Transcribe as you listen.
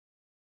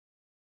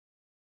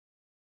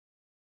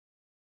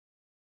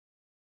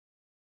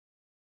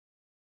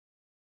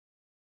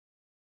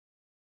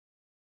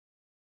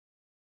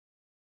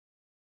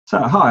So,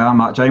 hi, I'm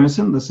Mark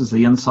Jameson. This is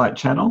the Insight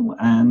Channel,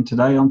 and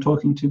today I'm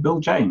talking to Bill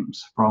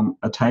James from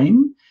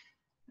Attain,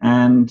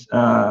 and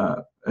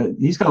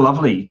he's got a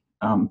lovely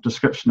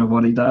description of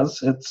what he does.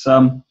 It's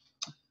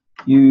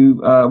you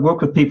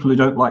work with people who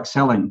don't like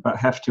selling but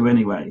have to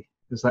anyway.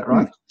 Is that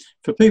right?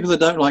 For people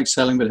that don't like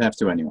selling but have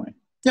to anyway.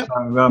 Yep.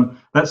 So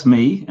that's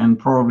me and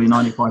probably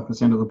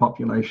 95% of the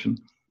population.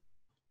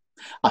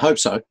 I hope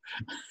so.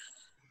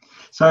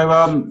 So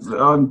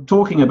I'm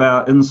talking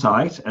about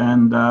insight,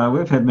 and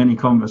we've had many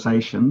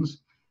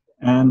conversations.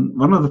 And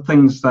one of the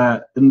things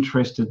that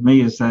interested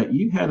me is that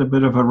you had a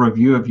bit of a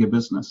review of your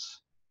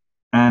business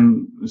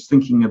and was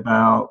thinking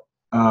about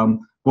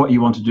what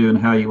you want to do and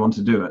how you want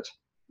to do it.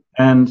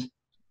 And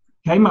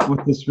came up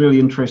with this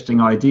really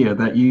interesting idea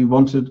that you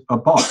wanted a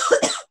boss.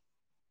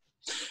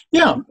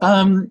 Yeah,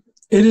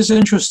 it is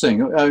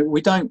interesting.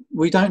 We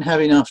don't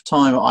have enough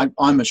time.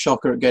 I'm a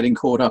shocker at getting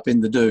caught up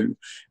in the do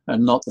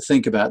and not to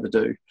think about the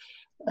do.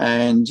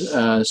 And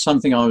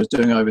something I was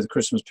doing over the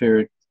Christmas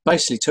period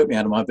basically took me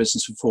out of my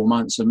business for 4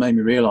 months and made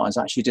me realize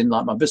I actually didn't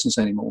like my business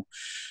anymore.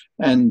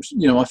 And,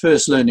 you know, my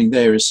first learning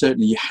there is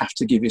certainly you have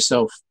to give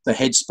yourself the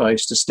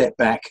headspace to step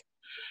back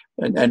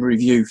and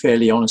review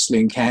fairly honestly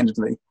and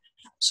candidly,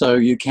 so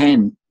you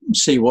can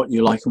see what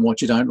you like and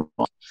what you don't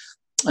like.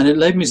 And it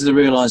led me to the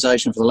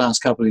realization for the last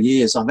couple of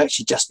years, I've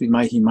actually just been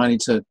making money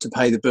to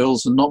pay the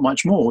bills and not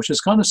much more, which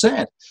is kind of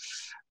sad.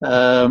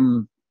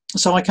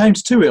 So I came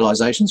to two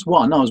realizations.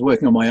 One, I was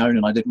working on my own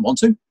and I didn't want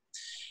to.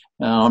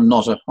 I'm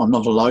not a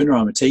loner,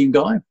 I'm a team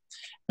guy.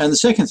 And the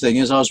second thing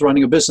is I was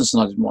running a business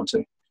and I didn't want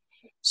to.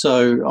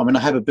 So, I mean, I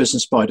have a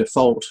business by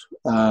default,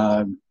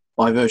 by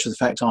virtue of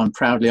the fact I'm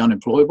proudly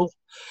unemployable.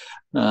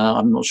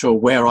 I'm not sure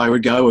where I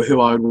would go or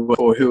who I would work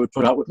for or who would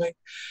put up with me.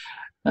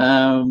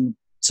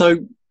 So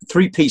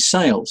 3-piece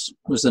Sales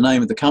was the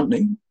name of the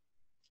company.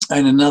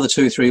 And in another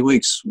 2 or 3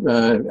 weeks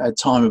at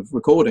time of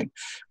recording,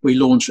 we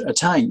launched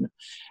Attain.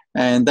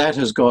 And that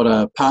has got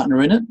a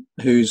partner in it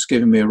who's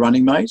given me a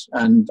running mate.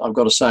 And I've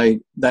got to say,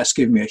 that's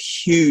given me a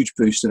huge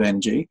boost of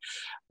energy.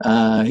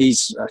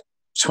 He's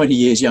 20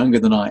 years younger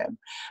than I am.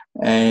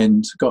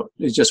 And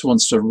he just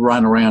wants to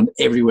run around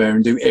everywhere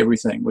and do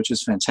everything, which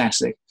is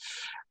fantastic.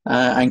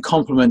 And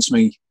compliments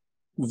me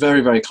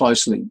very, very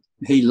closely.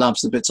 He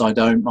loves the bits I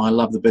don't. I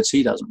love the bits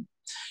he doesn't.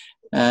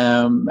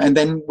 And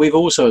then we've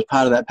also, as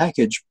part of that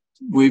package,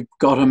 we've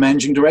got a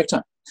managing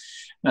director.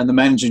 And the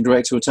managing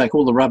director will take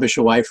all the rubbish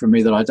away from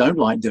me that I don't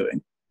like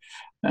doing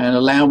and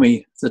allow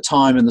me the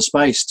time and the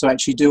space to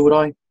actually do what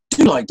I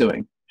do like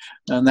doing.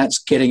 And that's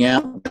getting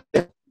out,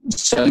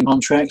 selling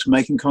contracts,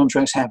 making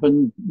contracts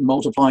happen,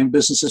 multiplying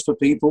businesses for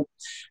people.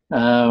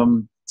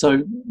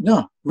 So,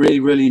 yeah, really,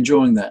 really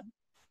enjoying that.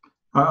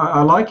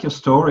 I like your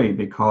story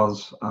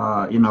because,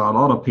 you know, a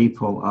lot of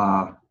people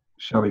are,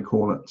 shall we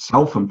call it,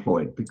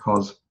 self-employed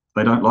because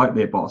they don't like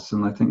their boss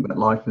and they think that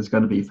life is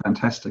going to be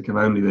fantastic if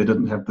only they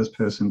didn't have this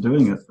person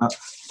doing it.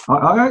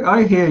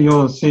 I hear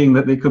you're seeing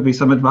that there could be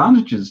some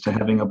advantages to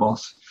having a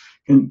boss.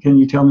 Can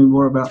you tell me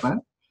more about that?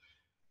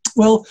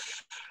 Well,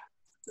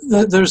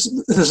 there's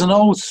an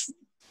old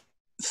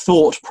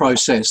thought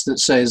process that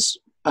says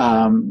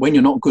when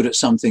you're not good at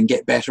something,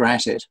 get better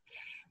at it.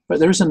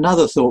 But there is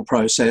another thought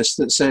process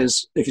that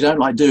says if you don't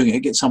like doing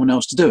it, get someone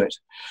else to do it.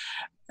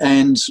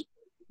 And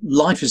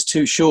life is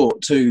too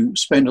short to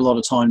spend a lot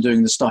of time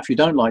doing the stuff you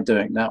don't like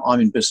doing. Now, I'm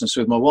in business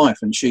with my wife,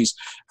 and she's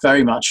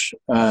very much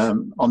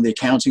on the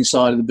accounting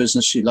side of the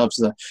business. She loves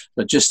the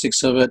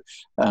logistics of it,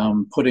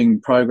 putting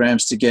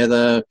programs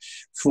together,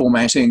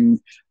 formatting,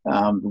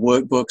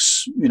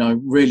 workbooks, you know,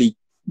 really,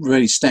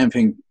 really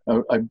stamping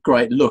a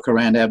great look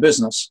around our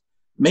business.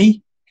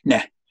 Me?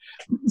 Nah.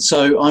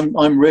 So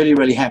I'm really,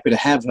 really happy to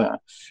have her.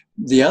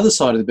 The other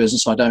side of the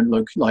business I don't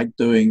like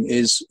doing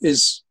is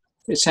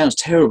it sounds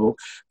terrible,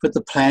 but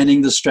the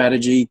planning, the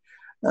strategy,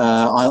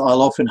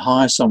 I'll often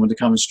hire someone to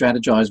come and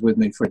strategize with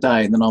me for a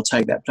day, and then I'll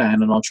take that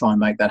plan and I'll try and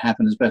make that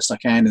happen as best I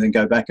can and then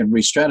go back and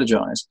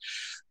re-strategize.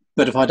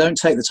 But if I don't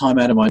take the time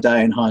out of my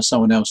day and hire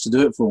someone else to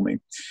do it for me,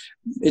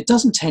 it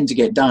doesn't tend to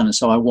get done, and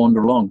so I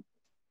wander along.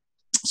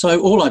 So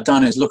all I've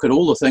done is look at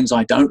all the things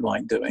I don't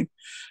like doing,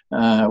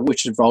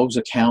 which involves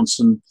accounts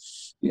and,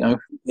 you know,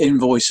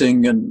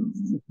 invoicing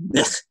and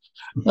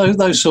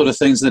those sort of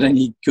things that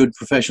any good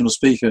professional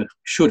speaker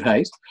should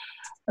hate,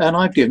 and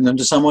I've given them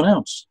to someone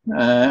else,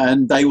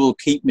 and they will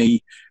keep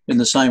me in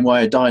the same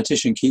way a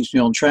dietitian keeps me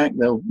on track.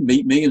 They'll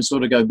meet me and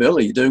sort of go, Bill,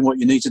 are you doing what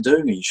you need to do?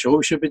 Are you sure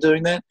we should be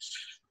doing that?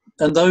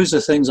 And those are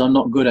things I'm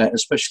not good at,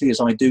 especially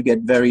as I do get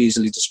very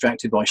easily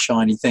distracted by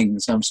shiny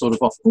things. I'm sort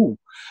of off, ooh,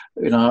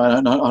 you know,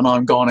 and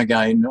I'm gone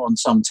again on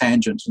some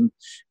tangent. And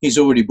he's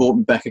already brought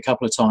me back a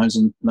couple of times,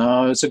 and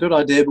no, it's a good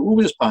idea, but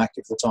we'll just park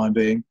it for the time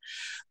being.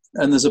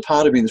 And there's a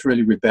part of me that's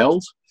really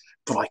rebelled,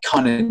 but I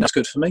kind of know it's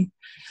good for me.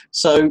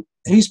 So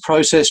he's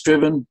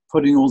process-driven,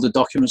 putting all the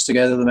documents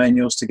together, the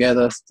manuals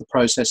together, the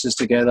processes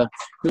together.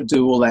 He'll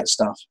do all that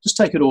stuff. Just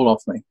take it all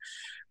off me.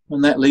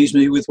 And that leaves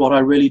me with what I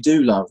really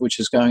do love, which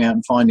is going out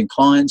and finding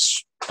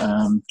clients,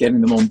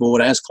 getting them on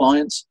board as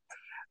clients,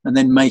 and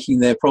then making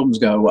their problems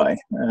go away.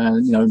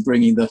 You know,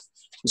 bringing the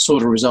the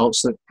sort of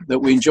results that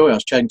we enjoy. I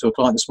was chatting to a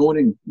client this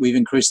morning. We've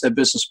increased their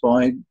business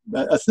by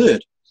a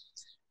third.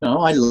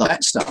 I love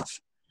that stuff.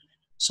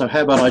 So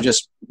how about I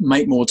just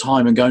make more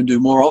time and go and do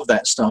more of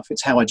that stuff?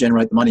 It's how I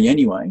generate the money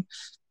anyway.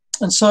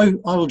 And so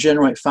I will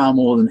generate far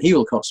more than he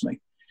will cost me.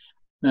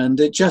 And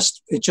it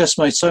just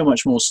made so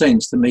much more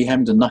sense than me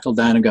having to knuckle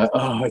down and go,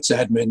 oh, it's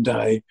admin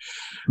day.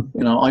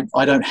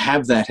 I don't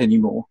have that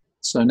anymore.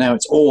 So now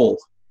it's all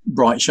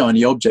bright,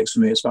 shiny objects for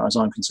me as far as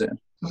I'm concerned.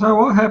 So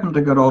what happened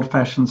to good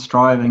old-fashioned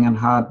striving and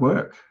hard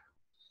work?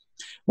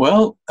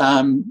 Well,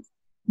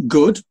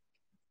 good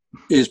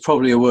is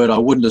probably a word I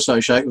wouldn't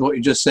associate with what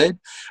you just said,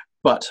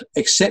 but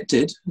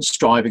accepted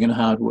striving and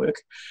hard work.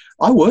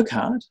 I work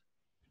hard,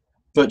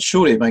 but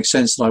surely it makes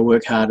sense that I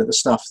work hard at the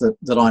stuff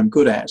that I'm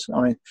good at.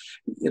 I mean,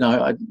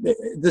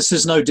 this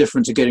is no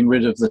different to getting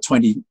rid of the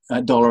 $20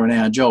 an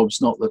hour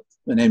jobs, not that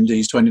an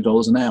MD's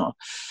 $20 an hour.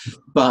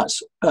 But,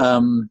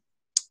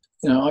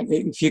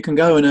 if you can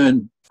go and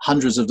earn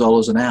hundreds of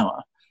dollars an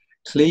hour,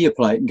 clear your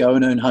plate and go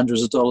and earn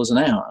hundreds of dollars an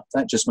hour.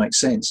 That just makes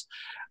sense.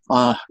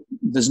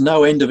 There's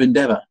no end of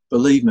endeavour,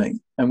 believe me.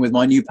 And with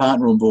my new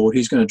partner on board,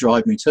 he's going to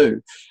drive me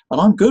too.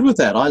 And I'm good with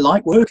that. I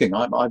like working.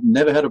 I've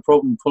never had a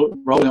problem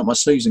rolling up my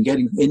sleeves and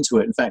getting into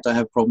it. In fact, I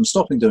have problems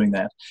stopping doing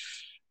that.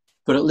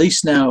 But at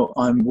least now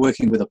I'm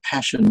working with a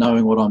passion,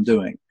 knowing what I'm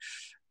doing.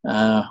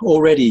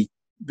 Already,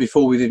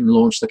 before we've even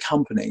launched the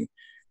company,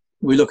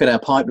 we look at our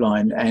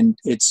pipeline and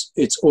it's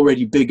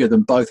already bigger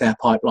than both our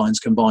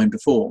pipelines combined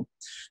before.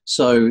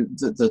 So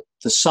the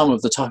sum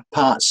of the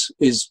parts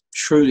is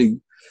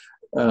truly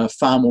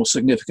far more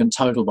significant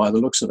total by the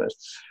looks of it,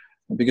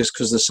 because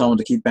there's someone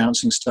to keep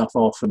bouncing stuff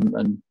off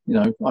and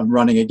I'm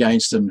running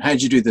against them.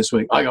 How'd you do this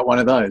week? I got one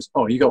of those.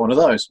 Oh, you got one of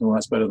those. Well,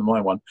 that's better than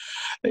my one.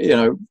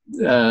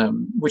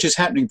 Which is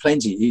happening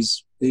plenty.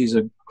 He's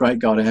a great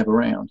guy to have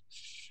around.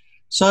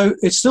 So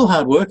it's still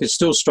hard work. It's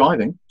still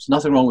striving. There's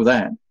nothing wrong with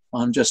that.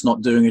 I'm just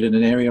not doing it in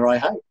an area I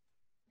hate.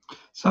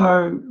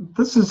 So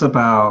this is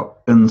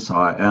about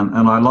insight,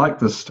 and I like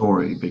this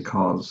story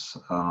because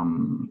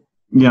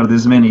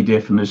there's many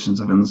definitions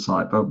of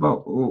insight, but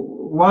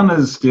one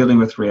is dealing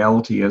with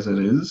reality as it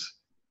is,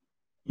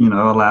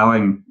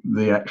 allowing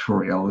the actual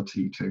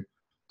reality to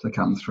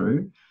come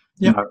through.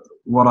 Yep.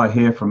 What I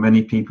hear from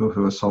many people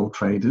who are sole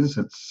traders,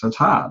 it's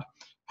hard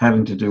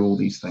having to do all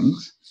these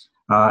things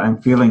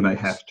and feeling they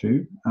have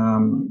to,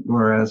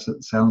 whereas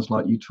it sounds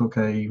like you took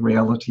a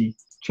reality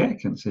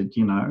check and said,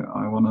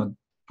 I want to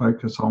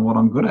focus on what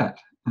I'm good at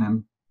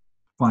and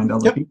find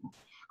other Yep. people.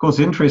 Of course,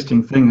 the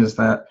interesting thing is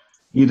that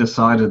you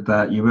decided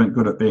that you weren't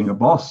good at being a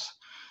boss.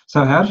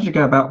 So how did you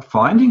go about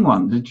finding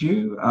one? Did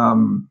you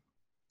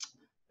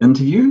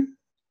interview?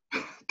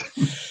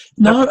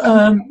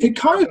 No, it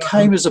kind of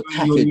came as a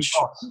package.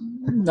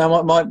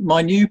 Now,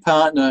 my new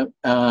partner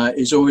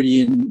is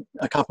already in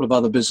a couple of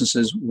other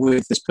businesses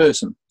with this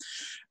person.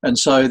 And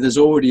so there's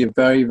already a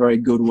very, very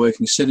good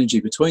working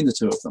synergy between the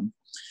two of them.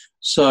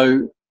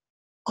 So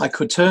I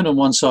could turn on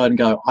one side and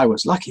go, I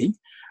was lucky.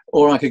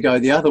 Or I could go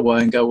the other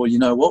way and go, well, you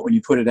know what? When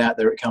you put it out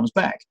there, it comes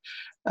back.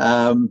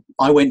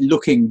 I went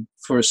looking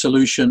for a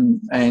solution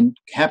and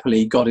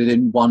happily got it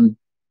in one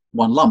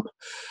lump.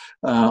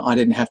 I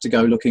didn't have to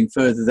go looking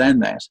further than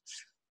that.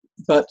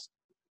 But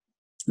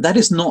that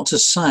is not to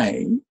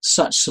say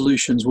such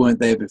solutions weren't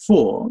there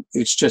before.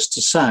 It's just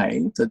to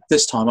say that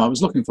this time I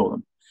was looking for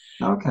them.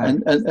 Okay.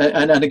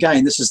 And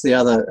again, this is the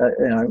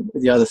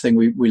other thing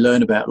we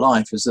learn about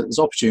life is that there's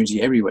opportunity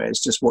everywhere.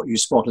 It's just what you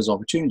spot as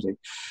opportunity.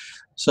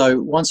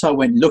 So once I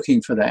went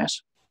looking for that,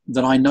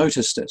 then I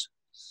noticed it.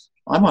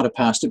 I might have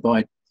passed it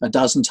by a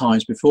dozen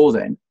times before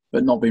then,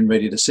 but not been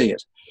ready to see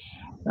it.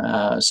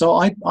 So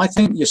I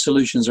think your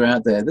solutions are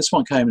out there. This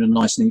one came in a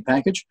nice, neat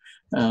package.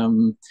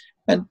 And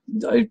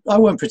I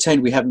won't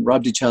pretend we haven't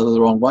rubbed each other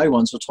the wrong way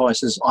once or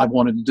twice, as I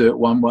wanted to do it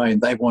one way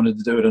and they wanted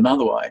to do it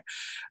another way.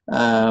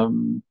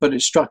 But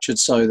it's structured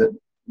so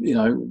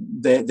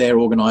that, their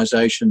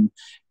organisation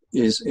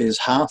is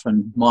half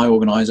and my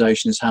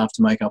organisation is half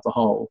to make up the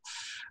whole.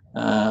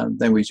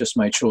 Then we just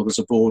made sure there's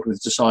a board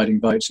with deciding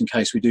votes in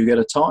case we do get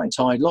a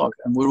tied lock,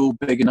 and we're all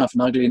big enough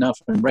and ugly enough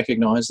and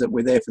recognise that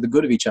we're there for the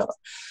good of each other.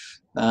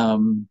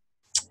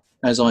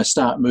 As I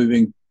start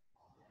moving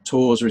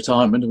towards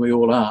retirement, and we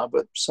all are,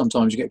 but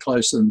sometimes you get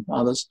closer than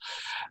others,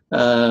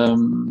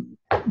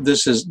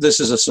 this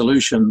is a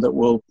solution that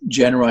will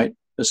generate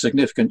a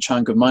significant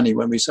chunk of money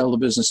when we sell the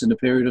business in a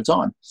period of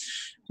time.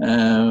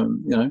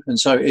 And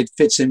so it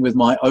fits in with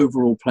my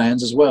overall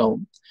plans as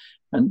well.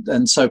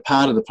 And so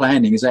part of the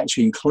planning is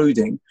actually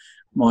including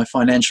my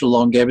financial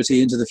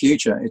longevity into the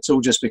future. It's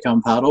all just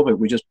become part of it.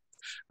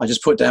 I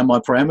just put down my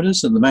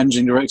parameters, and the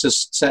managing director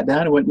sat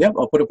down and went, yep,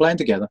 I'll put a plan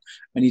together.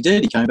 And he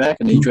did. He came back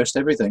and he addressed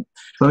everything.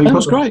 So it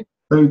was great.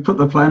 So you put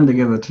the plan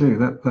together too.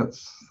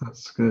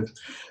 That's good.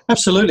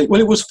 Absolutely.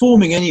 Well, it was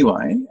forming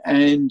anyway.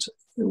 And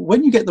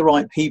when you get the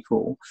right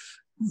people,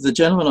 the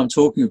gentleman I'm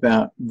talking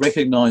about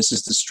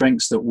recognises the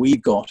strengths that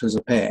we've got as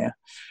a pair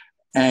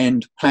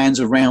and plans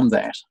around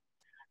that.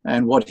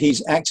 And what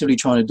he's actively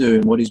trying to do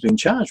and what he's been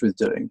charged with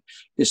doing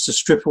is to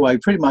strip away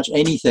pretty much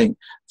anything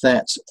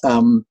that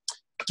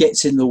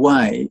gets in the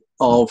way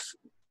of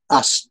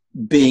us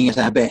being at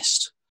our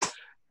best.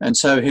 And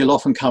so he'll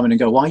often come in and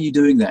go, why are you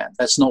doing that?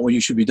 That's not what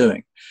you should be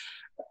doing.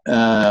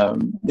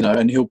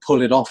 And he'll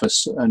pull it off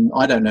us. And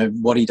I don't know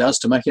what he does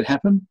to make it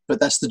happen, but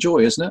that's the joy,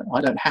 isn't it? I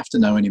don't have to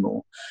know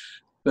anymore.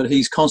 But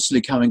he's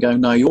constantly coming and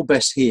going, no, you're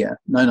best here.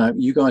 No,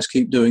 you guys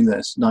keep doing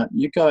this. No,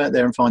 you go out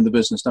there and find the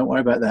business. Don't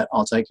worry about that.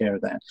 I'll take care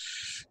of that.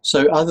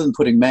 So other than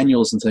putting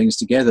manuals and things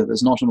together,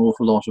 there's not an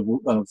awful lot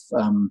of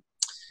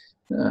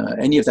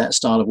any of that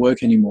style of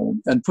work anymore.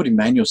 And putting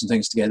manuals and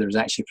things together is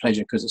actually a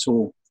pleasure because it's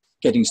all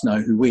getting to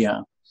know who we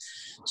are.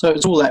 So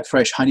it's all that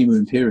fresh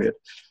honeymoon period.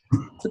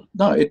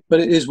 But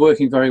it is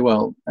working very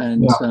well.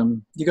 And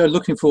you go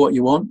looking for what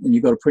you want and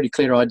you've got a pretty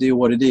clear idea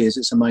what it is.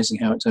 It's amazing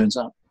how it turns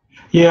up.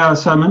 Yeah,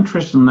 so I'm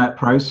interested in that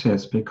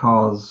process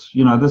because,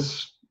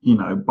 this,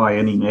 by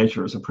any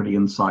measure is a pretty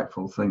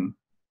insightful thing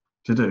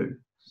to do.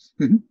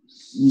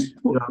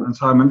 Mm-hmm. And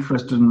so I'm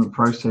interested in the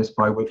process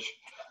by which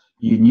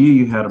you knew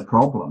you had a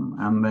problem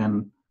and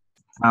then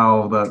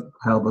how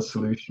the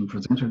solution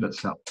presented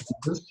itself. Did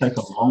this take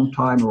a long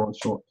time or a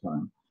short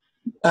time?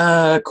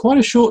 Quite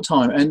a short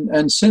time.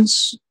 And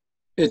since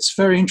it's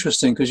very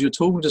interesting because you're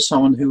talking to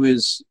someone who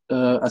is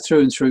a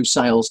through and through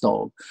sales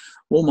dog.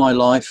 All my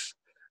life,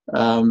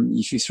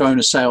 if you've thrown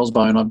a sales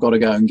bone, I've got to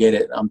go and get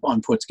it.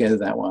 I'm put together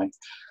that way.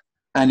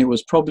 And it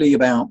was probably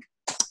about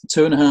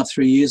 2.5,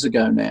 3 years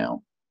ago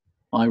now,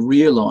 I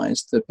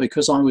realized that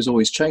because I was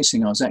always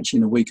chasing, I was actually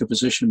in a weaker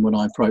position when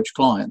I approached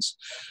clients.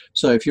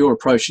 So if you're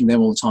approaching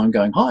them all the time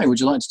going, hi, would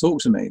you like to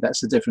talk to me?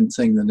 That's a different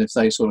thing than if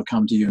they sort of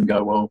come to you and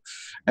go, well,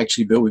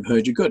 actually, Bill, we've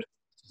heard you're good.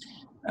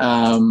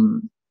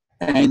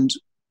 And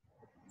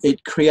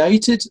it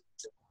created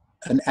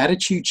an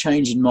attitude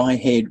change in my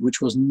head, which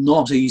was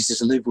not easy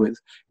to live with,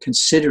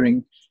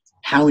 considering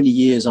how many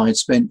years I had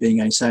spent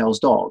being a sales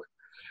dog.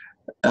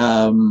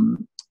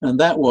 And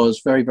that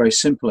was very, very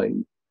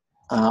simply,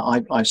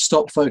 I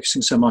stopped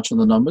focusing so much on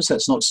the numbers.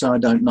 That's not to say I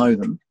don't know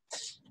them,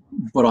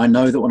 but I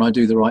know that when I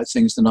do the right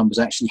things, the numbers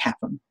actually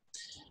happen.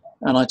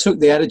 And I took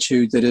the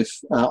attitude that if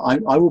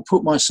I will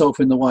put myself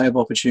in the way of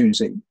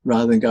opportunity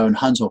rather than go and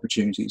hunt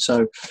opportunity.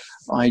 So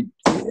I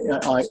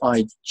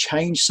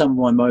changed some of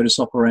my modus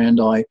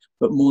operandi,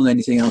 but more than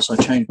anything else, I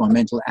changed my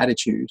mental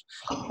attitude.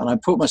 And I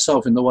put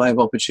myself in the way of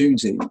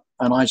opportunity.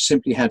 And I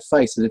simply had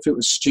faith that if it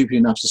was stupid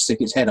enough to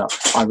stick its head up,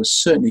 I was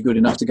certainly good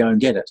enough to go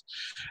and get it.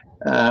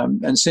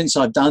 And since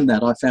I've done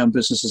that, I found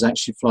businesses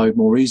actually flowed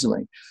more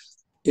easily.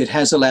 It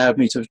has allowed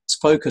me to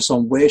focus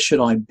on where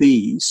should I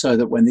be so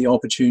that when the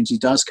opportunity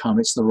does come,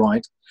 it's the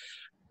right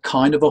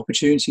kind of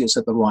opportunity, it's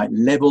at the right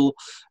level,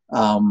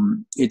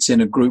 it's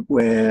in a group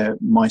where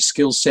my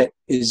skill set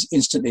is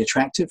instantly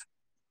attractive,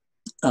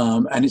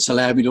 and it's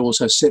allowed me to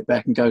also sit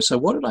back and go, so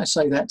what did I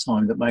say that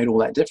time that made all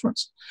that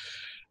difference?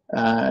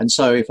 And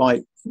so if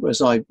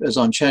as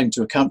I'm chatting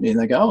to a company and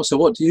they go, oh, so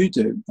what do you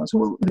do? I said,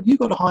 well, have you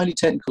got a highly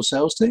technical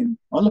sales team?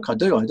 Oh, look, I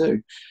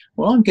do.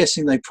 Well, I'm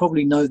guessing they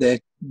probably know their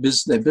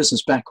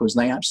business backwards.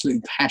 They're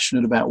absolutely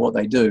passionate about what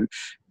they do.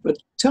 But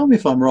tell me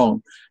if I'm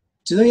wrong.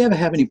 Do they ever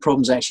have any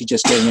problems actually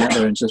just getting out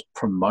there and just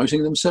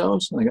promoting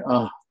themselves? And they go,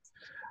 oh,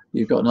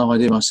 you've got no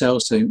idea my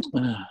sales team.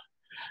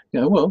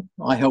 Well,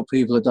 I help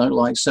people that don't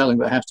like selling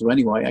but have to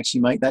anyway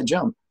actually make that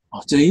jump.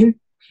 Oh, do you?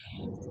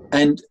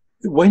 And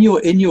when you're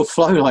in your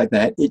flow like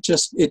that, it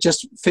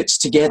just fits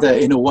together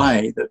in a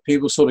way that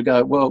people sort of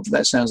go, well,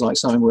 that sounds like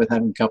something worth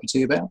having a cup of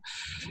tea about.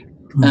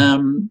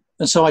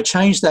 And so I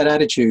changed that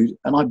attitude,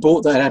 and I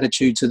brought that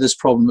attitude to this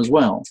problem as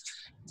well.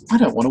 I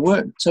don't want to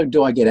work. So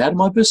do I get out of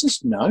my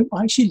business? No,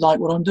 I actually like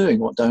what I'm doing.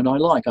 What don't I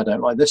like? I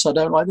don't like this. I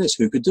don't like this.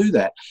 Who could do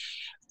that?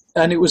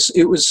 And it was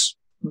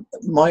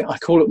I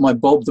call it my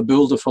Bob the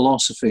Builder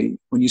philosophy.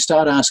 When you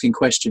start asking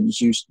questions,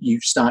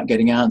 you start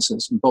getting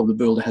answers. And Bob the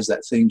Builder has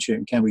that theme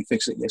tune. Can we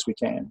fix it? Yes, we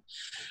can.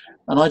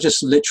 And I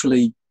just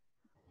literally,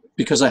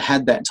 because I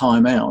had that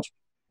time out,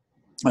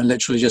 I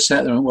literally just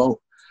sat there and,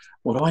 well,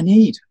 what do I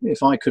need?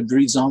 If I could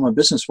redesign my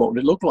business, what would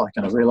it look like?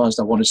 And I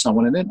realized I wanted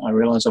someone in it. I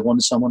realized I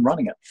wanted someone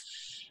running it.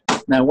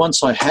 Now,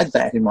 once I had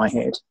that in my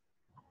head,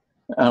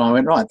 and I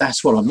went, right,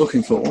 that's what I'm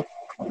looking for,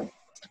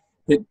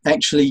 it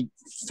actually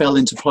fell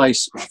into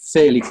place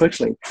fairly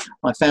quickly.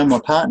 I found my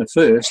partner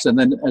first, and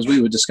then as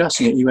we were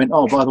discussing it, he went,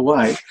 oh, by the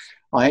way,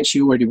 I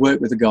actually already work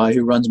with a guy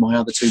who runs my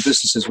other two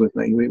businesses with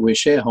me. We're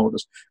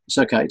shareholders. It's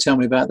okay, tell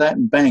me about that,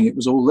 and bang, it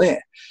was all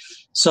there.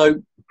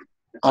 So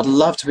I'd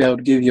love to be able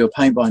to give you a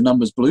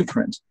paint-by-numbers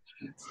blueprint,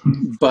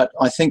 but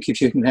I think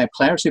if you can have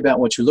clarity about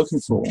what you're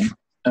looking for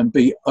and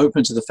be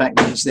open to the fact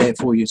that it's there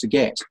for you to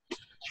get,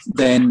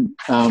 then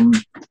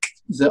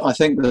I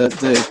think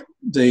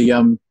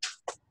the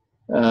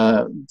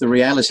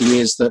reality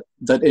is that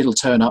it'll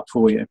turn up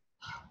for you.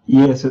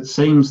 Yes, it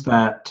seems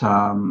that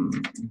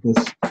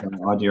this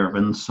idea of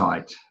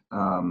insight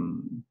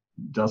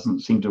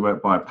doesn't seem to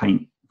work by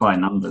paint by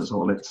numbers,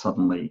 or let's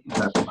suddenly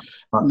happen.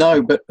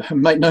 No, but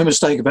make no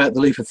mistake about the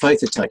leap of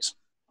faith it takes.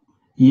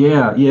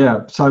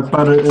 Yeah. So,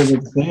 but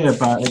it's there,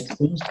 but it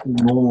seems to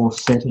be more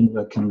setting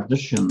the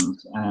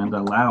conditions and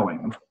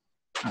allowing,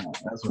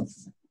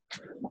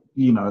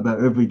 you know,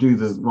 that if we do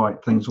the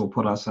right things or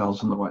put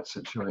ourselves in the right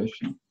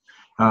situation,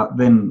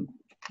 then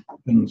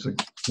things are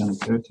going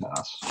to occur to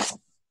us,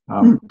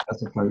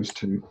 as opposed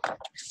to.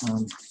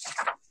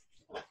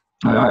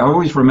 I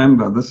always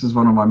remember, this is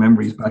one of my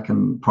memories back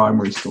in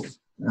primary school.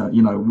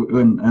 You know,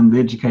 and the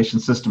education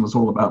system was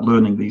all about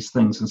learning these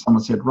things, and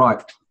someone said,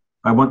 "Right,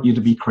 I want you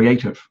to be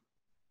creative.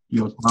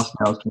 Your task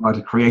now is to write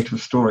a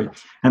creative story,"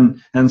 and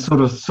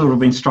sort of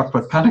been struck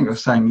with panic of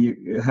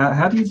saying,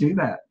 how do you do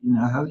that? You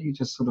know, how do you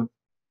just sort of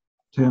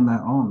turn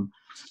that on?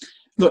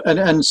 Look,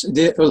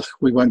 well,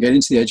 we won't get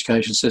into the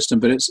education system,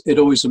 but it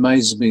always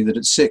amazes me that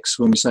at 6,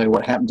 when we say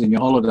what happened in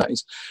your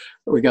holidays,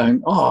 we're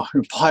going, oh,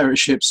 pirate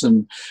ships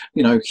and,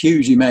 you know,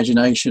 huge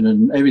imagination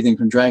and everything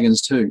from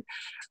dragons too.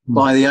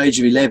 By the age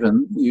of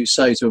 11, you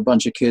say to a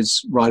bunch of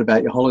kids, write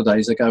about your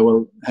holidays. They go,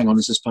 well, hang on,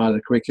 is this part of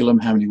the curriculum?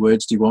 How many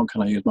words do you want?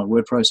 Can I use my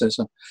word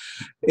processor?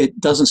 It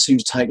doesn't seem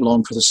to take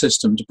long for the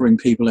system to bring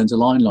people into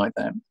line like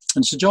that.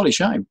 And it's a jolly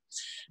shame,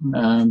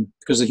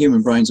 because the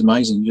human brain's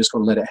amazing. You just got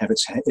to let it have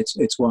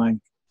its way.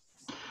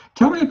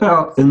 Tell me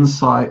about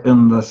insight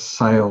in the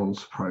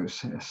sales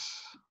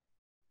process.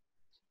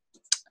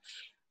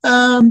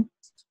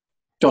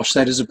 Gosh,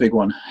 that is a big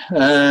one.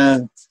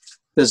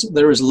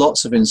 There is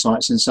lots of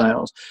insights in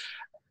sales.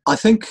 I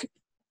think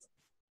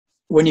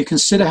when you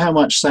consider how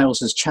much sales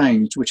has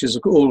changed, which is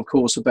all, of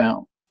course,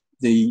 about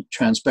the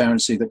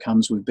transparency that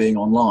comes with being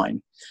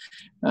online,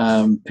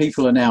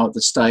 people are now at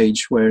the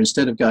stage where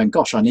instead of going,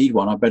 gosh, I need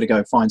one, I better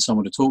go find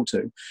someone to talk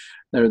to,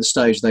 they're at the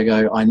stage they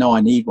go, I know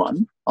I need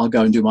one, I'll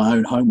go and do my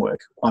own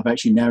homework. I've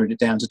actually narrowed it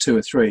down to 2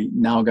 or 3.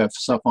 Now I'll go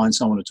find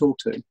someone to talk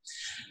to.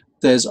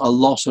 There's a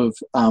lot of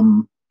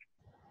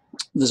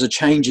there's a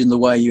change in the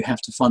way you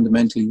have to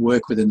fundamentally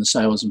work within the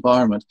sales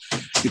environment,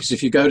 because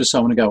if you go to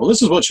someone and go, well,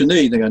 this is what you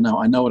need, they go, no,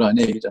 I know what I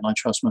need and I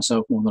trust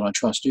myself more than I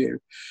trust you,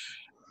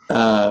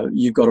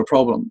 you've got a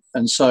problem.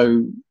 And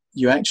so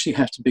you actually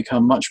have to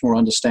become much more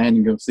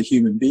understanding of the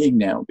human being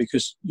now,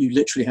 because you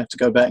literally have to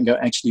go back and go,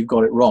 actually, you've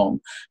got it wrong,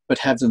 but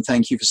have them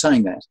thank you for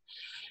saying that.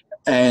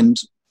 And,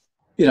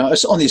 you know,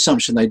 it's on the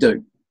assumption they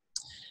do.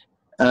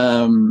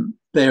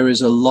 There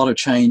is a lot of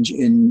change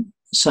in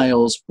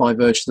sales by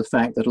virtue of the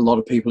fact that a lot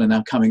of people are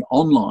now coming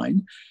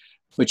online,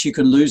 but you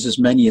can lose as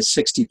many as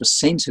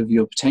 60% of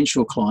your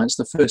potential clients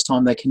the first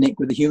time they connect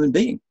with a human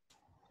being,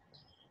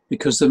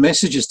 because the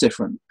message is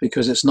different,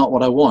 because it's not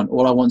what I want.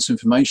 All I want is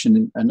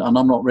information, and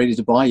I'm not ready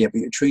to buy yet,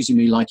 but you're treating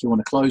me like you want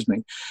to close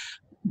me.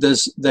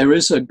 There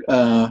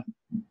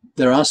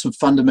are some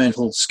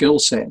fundamental skill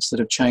sets that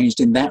have changed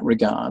in that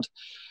regard.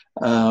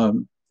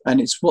 And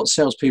it's what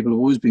salespeople have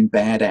always been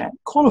bad at,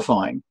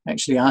 qualifying,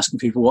 actually asking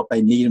people what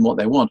they need and what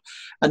they want.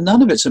 And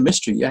none of it's a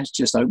mystery. You have to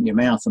just open your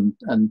mouth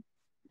and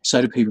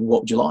say to people,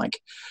 what would you like?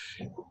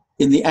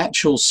 In the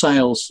actual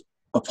sales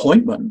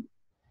appointment,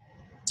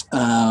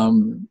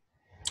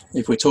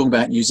 if we're talking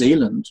about New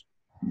Zealand,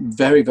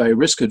 very, very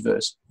risk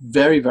adverse.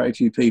 Very, very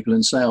few people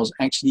in sales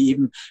actually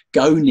even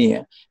go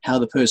near how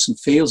the person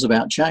feels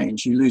about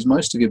change. You lose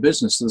most of your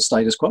business to the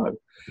status quo.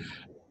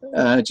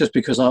 Just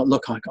because, I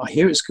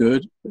hear it's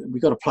good,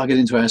 we've got to plug it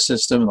into our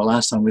system, and the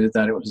last time we did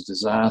that it was a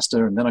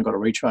disaster, and then I've got to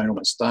retrain all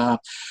my staff,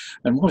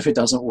 and what if it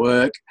doesn't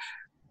work?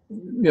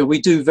 You know, we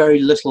do very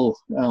little,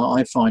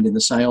 I find, in the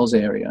sales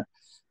area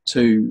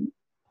to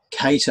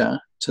cater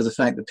to the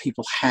fact that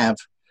people have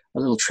a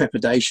little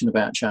trepidation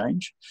about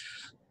change,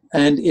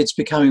 and it's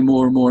becoming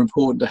more and more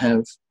important to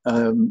have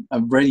a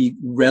very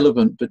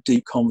relevant but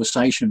deep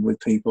conversation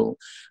with people.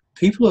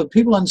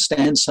 People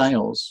understand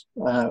sales.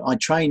 I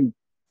train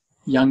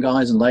young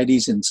guys and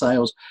ladies in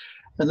sales,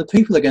 and the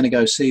people they're going to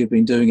go see have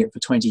been doing it for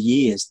 20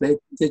 years.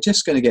 They're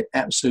just going to get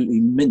absolutely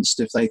minced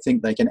if they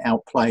think they can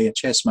outplay a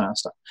chess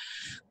master.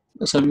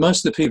 So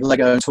most of the people they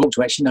go and talk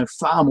to actually know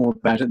far more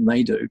about it than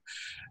they do.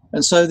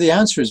 And so the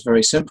answer is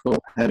very simple.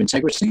 Have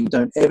integrity.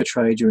 Don't ever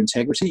trade your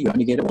integrity. You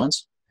only get it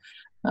once.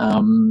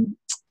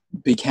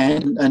 Be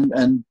candid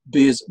and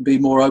be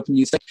more open than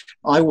you think.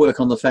 I work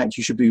on the fact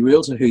you should be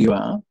real to who you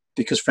are,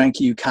 because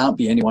frankly you can't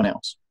be anyone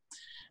else.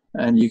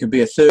 And you can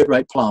be a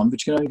third-rate plum,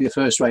 but you can only be a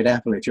first-rate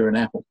apple if you're an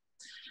apple.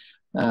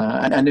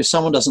 And if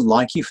someone doesn't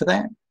like you for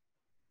that,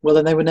 well,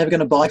 then they were never going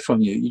to buy from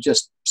you. You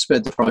just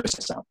sped the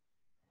process up.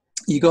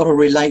 You got to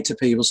relate to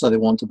people so they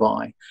want to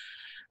buy.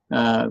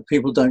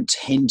 People don't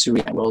tend to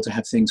react well to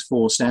have things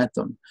forced at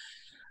them.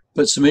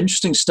 But some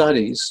interesting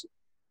studies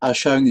are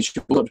showing that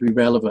you've got to be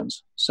relevant.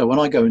 So when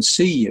I go and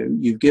see you,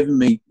 you've given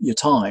me your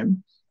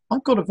time.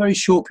 I've got a very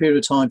short period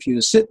of time for you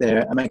to sit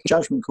there and make a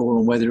judgment call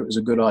on whether it was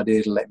a good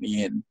idea to let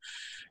me in.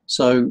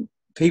 So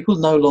people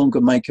no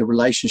longer make a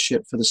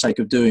relationship for the sake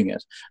of doing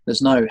it.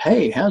 There's no,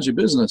 hey, how's your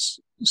business,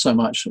 so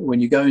much. When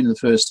you go in the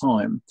first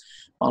time,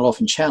 I'll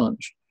often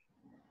challenge.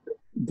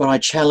 But I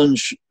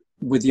challenge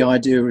with the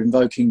idea of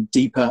invoking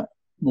deeper,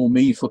 more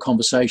meaningful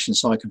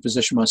conversations, so I can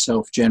position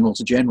myself general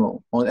to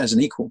general, or as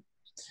an equal.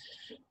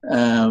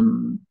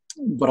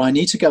 But I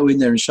need to go in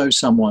there and show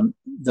someone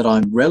that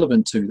I'm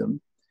relevant to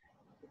them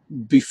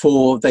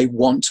before they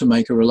want to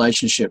make a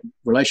relationship.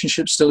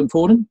 Relationship's still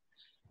important,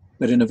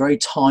 but in a very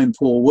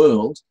time-poor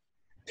world,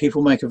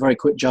 people make a very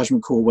quick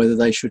judgment call whether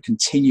they should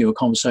continue a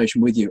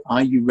conversation with you.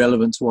 Are you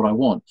relevant to what I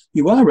want?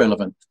 You are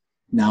relevant.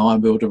 Now I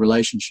build a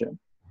relationship.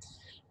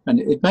 And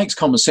it makes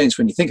common sense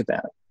when you think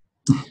about it.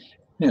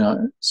 You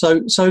know, so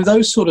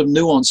those sort of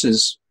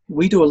nuances,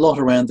 we do a lot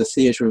around the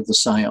theatre of the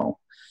sale.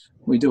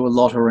 We do a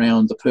lot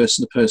around the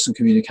person-to-person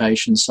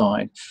communication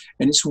side.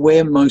 And it's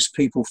where most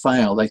people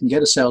fail. They can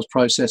get a sales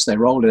process, they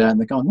roll it out, and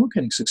they're going, I'm not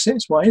getting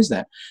success. Why is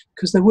that?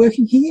 Because they're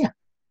working here.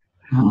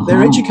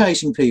 They're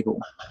educating people.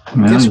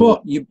 Guess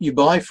what? You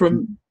buy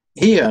from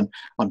here.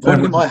 I'm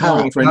pointing at my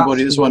heart for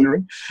anybody that's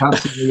wondering. Can't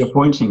see where you're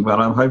pointing,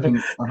 but I'm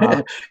hoping.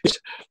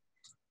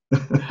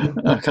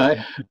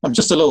 Okay. I'm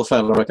just a little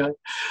fella, okay?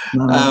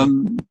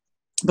 No.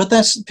 But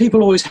that's,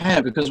 people always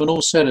have, because when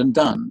all's said and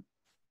done,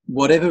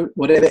 whatever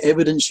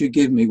evidence you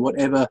give me,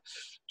 whatever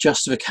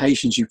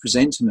justifications you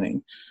present to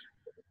me,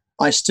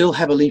 I still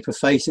have a leap of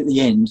faith at the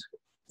end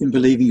in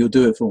believing you'll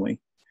do it for me.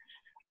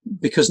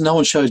 Because no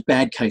one shows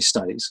bad case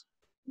studies.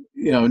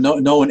 You know,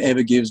 no one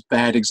ever gives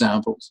bad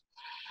examples.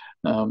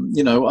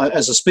 You know,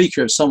 as a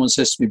speaker, if someone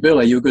says to me, Bill,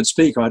 are you a good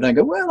speaker? I don't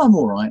go, well, I'm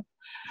all right.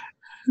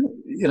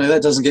 You know,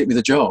 that doesn't get me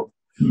the job.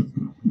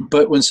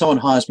 But when someone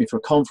hires me for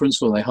a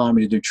conference or they hire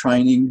me to do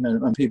training,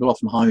 and people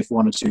often hire me for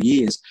 1 or 2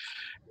 years,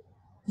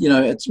 you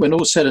know, it's, when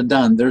all's said and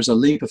done, there's a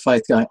leap of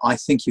faith going, I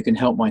think you can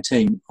help my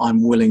team.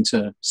 I'm willing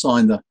to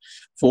sign the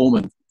form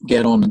and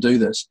get on and do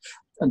this.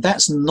 And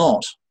that's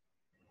not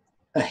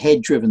a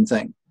head-driven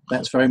thing.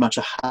 That's very much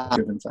a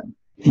heart-driven thing.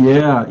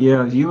 Yeah.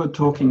 You were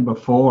talking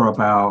before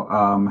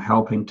about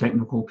helping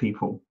technical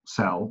people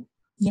sell.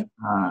 Yep.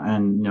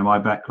 And you know, my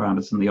background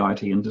is in the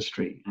IT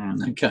industry,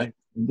 and okay,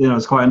 you know,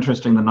 it's quite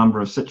interesting the number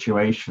of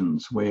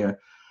situations where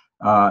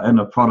in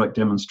a product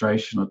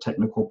demonstration, a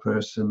technical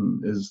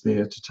person is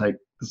there to take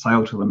the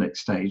sale to the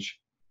next stage,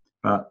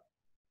 but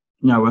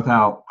you know,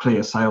 without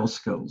clear sales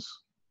skills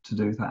to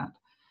do that.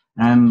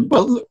 And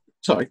well, look,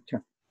 sorry.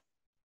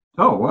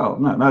 Oh well,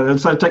 no.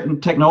 So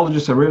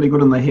technologists are really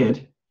good in the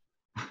head.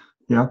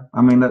 Yeah,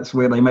 I mean that's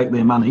where they make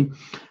their money.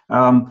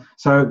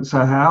 So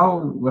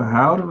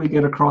how do we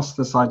get across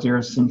this idea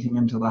of sinking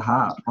into the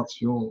heart? What's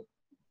your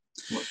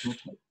take?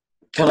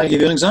 Can I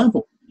give you an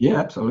example? Yeah,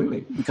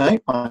 absolutely. Okay,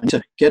 I need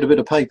to get a bit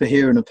of paper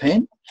here and a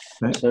pen.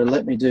 Okay. So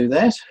let me do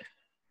that.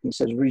 He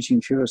says reaching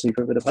furiously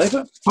for a bit of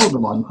paper. Hold the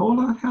line,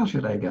 caller. How's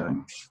your day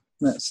going?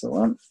 That's the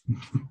one.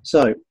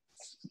 So,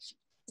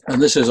 and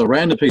this is a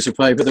random piece of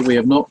paper that we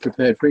have not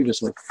prepared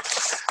previously.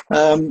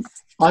 I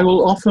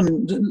will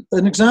often,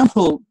 an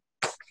example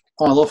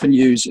I'll often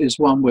use is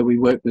one where we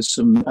work with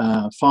some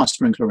fire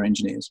sprinkler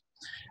engineers.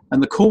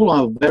 And the call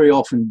I'll very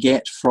often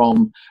get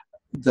from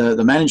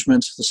the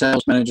management, the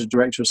sales manager,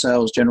 director of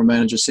sales, general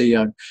manager,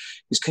 CEO,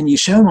 is, can you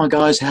show my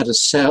guys how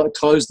to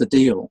close the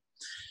deal?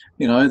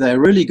 You know, they're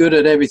really good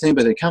at everything,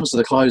 but it comes to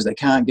the close, they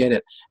can't get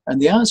it.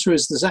 And the answer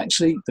is, there's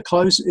actually, the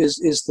close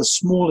is the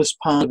smallest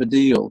part of a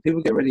deal.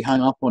 People get really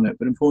hung up on it,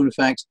 but in point of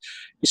fact,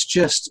 it's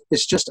just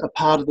a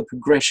part of the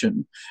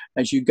progression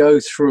as you go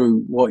through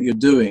what you're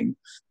doing.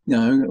 You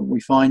know,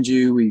 we find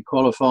you, we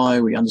qualify,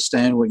 we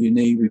understand what you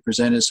need, we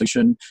present a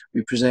solution,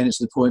 we present it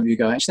to the point where you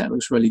go, actually, that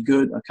looks really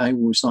good. Okay,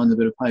 well, we sign the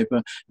bit of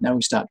paper. Now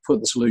we start to put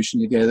the solution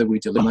together, we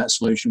deliver that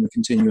solution, we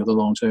continue with a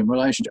long-term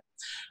relationship.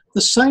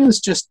 The sale is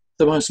just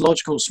the most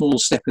logical small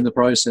step in the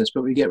process,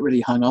 but we get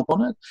really hung up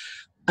on it.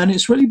 And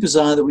it's really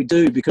bizarre that we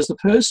do, because the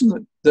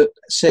person that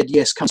said,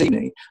 yes, come see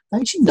me, they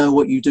actually know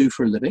what you do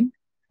for a living.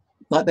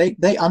 Like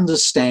they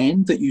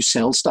understand that you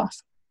sell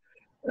stuff.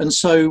 And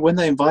so when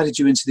they invited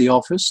you into the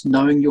office,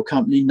 knowing your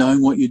company,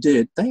 knowing what you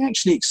did, they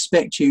actually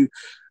expect you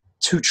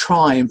to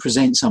try and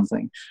present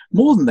something.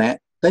 More than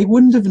that, they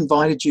wouldn't have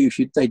invited you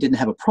if they didn't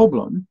have a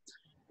problem.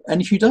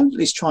 And if you don't at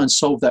least try and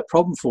solve that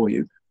problem for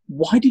you,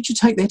 why did you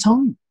take their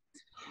time?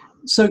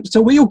 So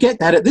we all get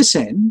that at this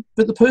end,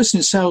 but the person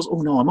in sales,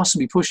 oh no, I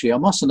mustn't be pushy, I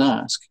mustn't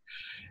ask.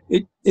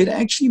 It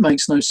actually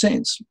makes no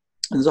sense.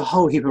 And there's a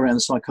whole heap around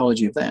the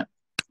psychology of that.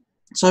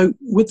 So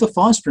with the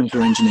fire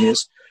sprinkler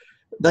engineers,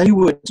 they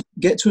would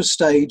get to a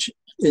stage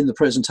in the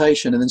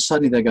presentation and then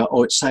suddenly they go,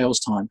 oh, it's sales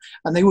time.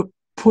 And they would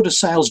put a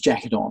sales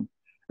jacket on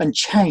and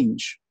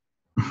change.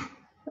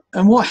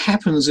 And what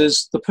happens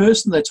is the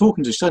person they're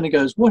talking to suddenly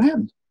goes, what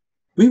happened?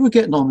 We were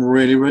getting on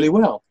really, really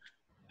well.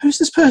 Who's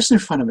this person in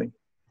front of me?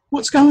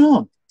 What's going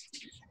on?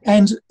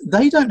 And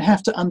they don't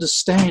have to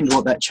understand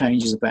what that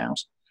change is about.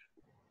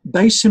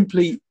 They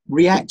simply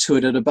react to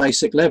it at a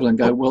basic level and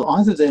go, well,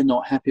 either they're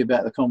not happy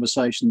about the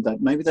conversation,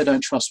 that maybe they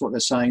don't trust what they're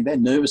saying, they're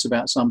nervous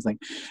about something.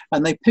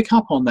 And they pick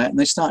up on that and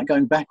they start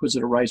going backwards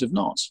at a rate of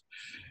knots.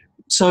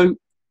 So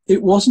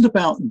it wasn't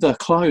about the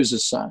close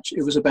as such,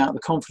 it was about the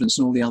confidence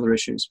and all the other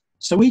issues.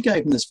 So we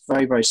gave them this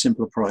very, very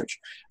simple approach.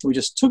 We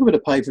just took a bit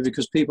of paper,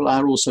 because people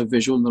are also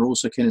visual and they're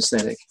also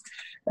kinesthetic.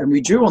 And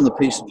we drew on the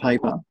piece of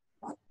paper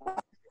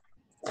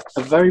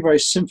a very, very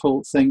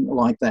simple thing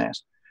like that.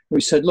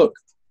 We said, look,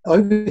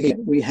 over here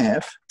we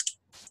have,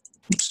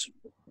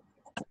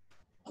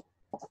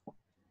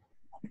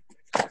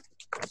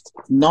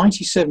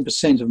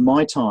 97% of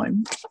my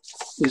time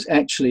is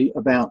actually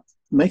about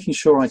making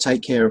sure I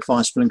take care of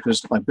fire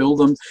sprinklers. I build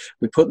them,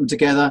 we put them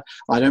together.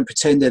 I don't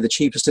pretend they're the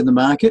cheapest in the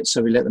market,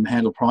 so we let them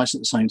handle price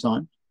at the same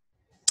time.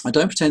 I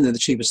don't pretend they're the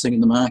cheapest thing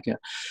in the market.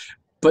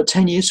 But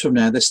 10 years from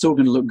now, they're still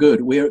going to look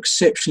good. We are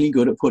exceptionally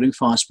good at putting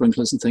fire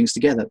sprinklers and things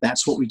together.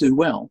 That's what we do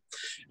well.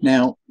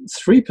 Now,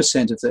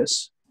 3% of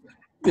this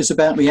is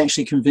about me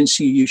actually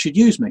convincing you should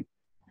use me.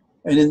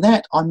 And in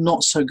that, I'm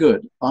not so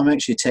good. I'm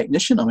actually a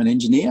technician, I'm an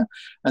engineer,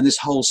 and this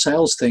whole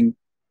sales thing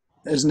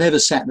has never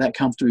sat that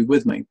comfortably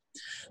with me.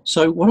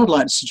 So what I'd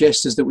like to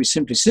suggest is that we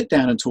simply sit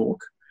down and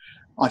talk.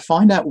 I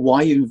find out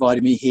why you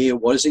invited me here,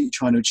 what is it you're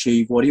trying to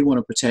achieve, what do you want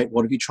to protect,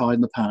 what have you tried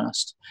in the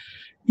past.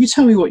 You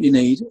tell me what you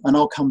need, and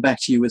I'll come back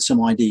to you with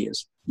some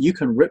ideas. You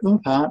can rip them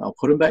apart, I'll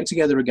put them back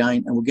together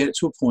again, and we'll get it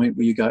to a point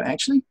where you go,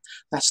 actually,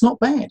 that's not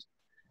bad.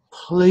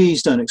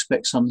 Please don't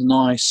expect some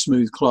nice,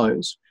 smooth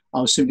close.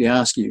 I'll simply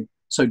ask you,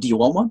 so do you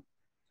want one?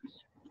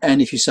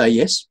 And if you say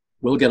yes,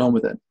 we'll get on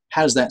with it.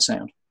 How does that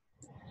sound?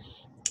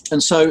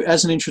 And so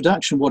as an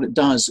introduction, what it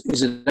does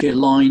is it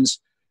aligns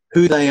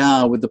who they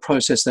are with the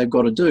process they've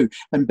got to do.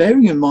 And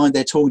bearing in mind,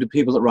 they're talking to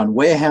people that run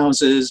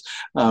warehouses,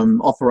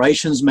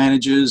 operations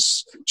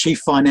managers, chief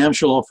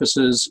financial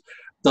officers,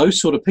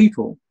 those sort of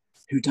people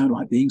who don't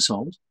like being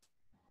sold.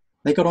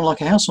 They got on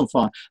like a house on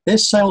fire. Their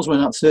sales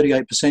went up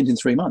 38% in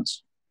 3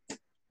 months.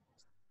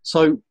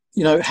 So,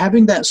 you know,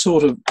 having that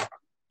sort of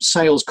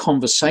sales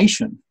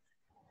conversation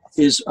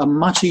is a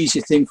much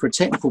easier thing for a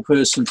technical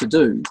person to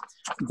do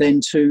than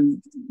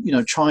to, you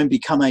know, try and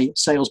become a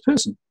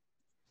salesperson.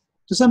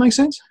 Does that make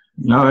sense?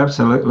 No,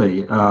 absolutely.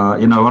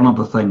 You know, one of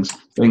the things,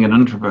 being an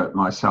introvert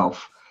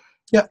myself,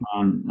 yep.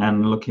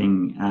 And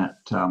looking at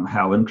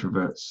how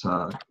introverts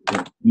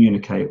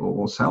communicate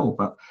or sell,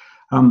 but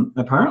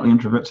apparently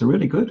introverts are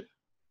really good.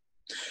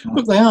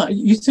 Look, they are.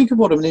 You think of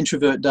what an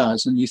introvert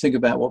does, and you think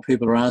about what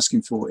people are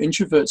asking for.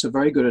 Introverts are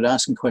very good at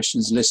asking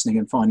questions, listening,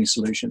 and finding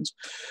solutions.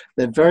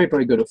 They're very,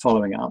 very good at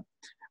following up.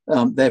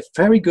 They're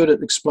very good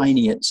at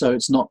explaining it, so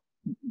it's not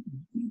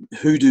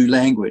hoodoo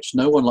language.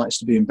 No one likes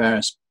to be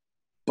embarrassed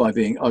by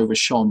being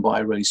overshone by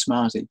a really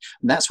smarty.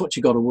 And that's what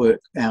you've got to work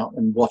out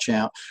and watch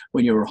out.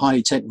 When you're a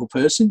highly technical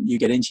person, you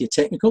get into your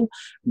technical,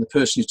 and the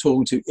person you're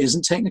talking to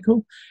isn't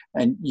technical,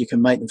 and you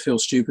can make them feel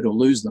stupid or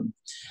lose them.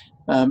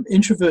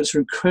 Introverts are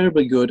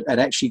incredibly good at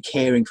actually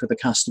caring for the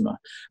customer.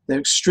 They're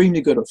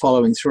extremely good at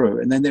following through,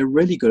 and then they're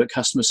really good at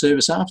customer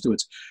service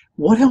afterwards.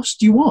 What else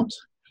do you want?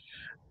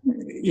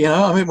 You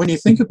know, I mean, when you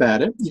think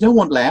about it, you don't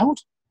want loud.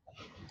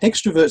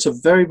 Extroverts are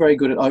very, very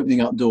good at opening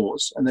up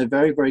doors, and they're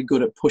very, very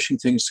good at pushing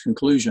things to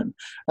conclusion.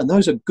 And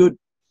those are good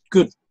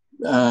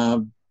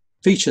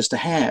features to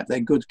have.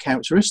 They're good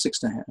characteristics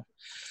to have.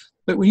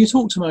 But when you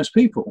talk to most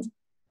people,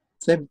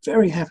 they're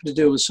very happy to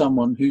deal with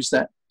someone who's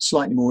that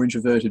slightly more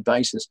introverted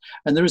basis.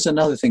 And there is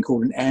another thing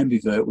called an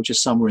ambivert, which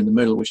is somewhere in the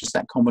middle, which is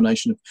that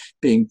combination of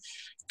being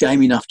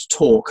game enough to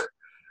talk,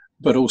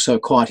 but also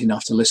quiet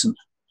enough to listen.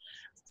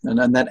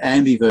 And that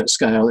ambivert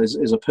scale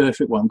is a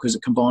perfect one because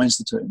it combines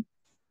the two.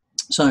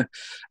 So,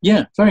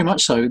 yeah, very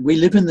much so. We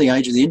live in the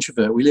age of the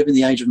introvert. We live in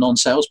the age of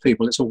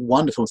non-salespeople. It's a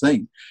wonderful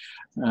thing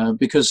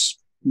because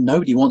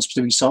nobody wants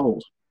to be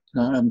sold.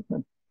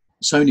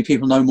 So many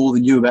people know more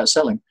than you about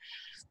selling.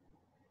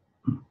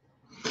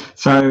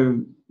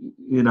 So,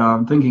 you know,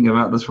 I'm thinking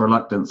about this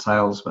reluctant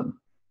salesman,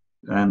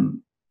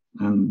 and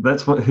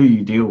that's who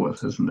you deal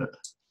with, isn't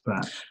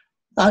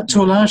it?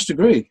 To a large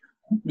degree,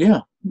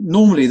 yeah.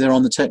 Normally they're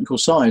on the technical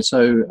side.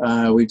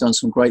 So we've done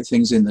some great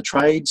things in the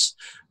trades.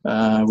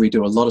 We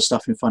do a lot of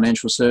stuff in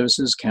financial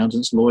services,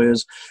 accountants,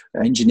 lawyers,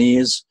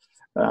 engineers,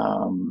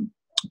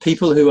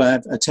 people who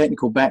have a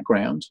technical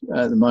background.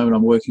 At the moment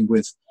I'm working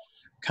with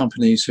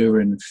companies who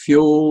are in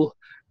fuel,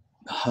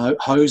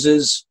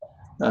 hoses,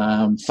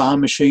 farm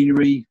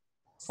machinery,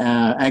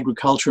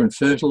 agriculture and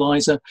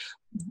fertilizer.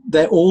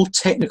 They're all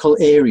technical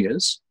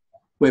areas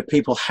where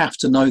people have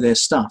to know their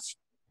stuff,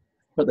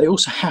 but they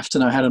also have to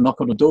know how to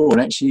knock on a door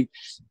and actually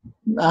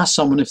ask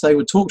someone if they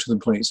would talk to them,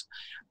 please.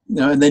 You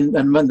know, and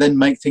then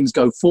make things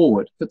go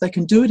forward. But they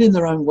can do it in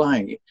their own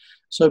way.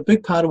 So a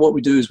big part of what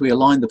we do is we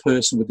align the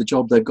person with the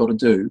job they've got to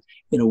do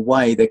in a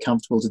way they're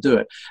comfortable to do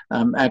it.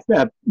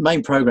 Our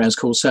main program is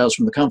called Sales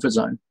from the Comfort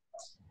Zone,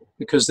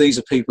 because these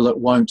are people that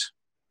won't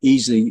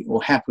easily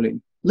or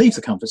happily leave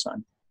the comfort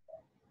zone.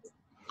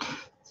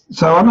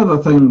 So one of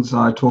the things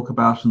I talk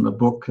about in the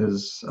book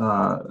is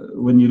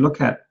when you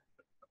look at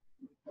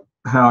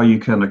how you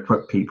can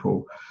equip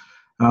people,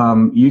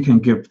 you can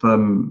give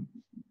them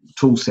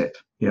tool set.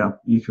 Yeah,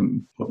 you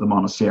can put them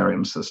on a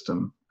CRM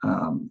system.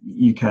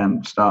 You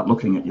can start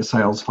looking at your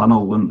sales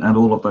funnel and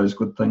all of those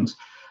good things.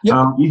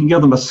 Yep. You can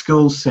give them a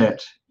skill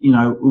set, you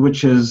know,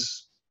 which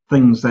is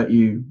things that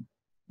you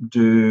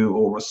do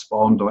or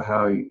respond or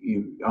how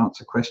you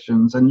answer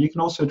questions. And you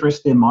can also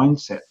address their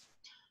mindset,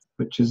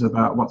 which is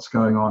about what's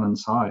going on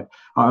inside.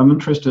 I'm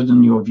interested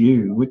in your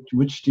view.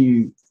 Which do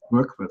you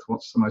work with?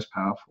 What's the most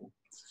powerful?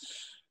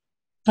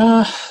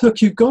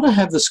 Look, you've got to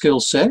have the skill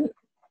set.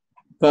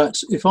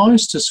 But if I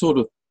was to sort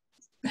of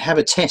have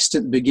a test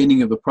at the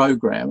beginning of a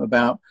program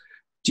about,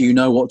 do you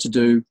know what to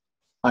do?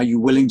 Are you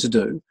willing to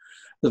do?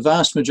 the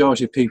vast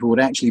majority of people would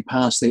actually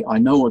pass the "I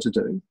know what to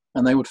do,"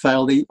 and they would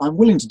fail the "I'm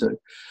willing to do."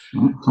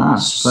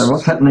 So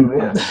what's happening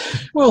there?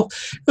 Well,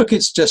 look,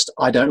 it's just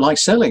I don't like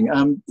selling.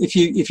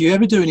 If you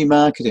ever do any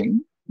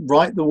marketing,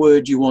 write the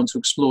word you want to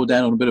explore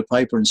down on a bit of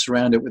paper and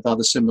surround it with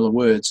other similar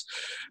words,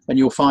 and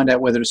you'll find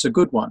out whether it's a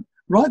good one.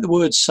 Write the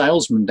word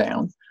salesman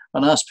down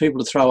and ask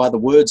people to throw other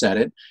words at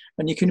it,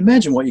 and you can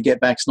imagine what you get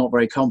back is not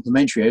very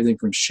complimentary. Everything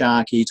from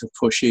sharky to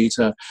pushy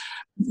to,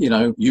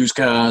 used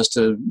cars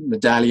to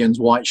medallions,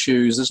 white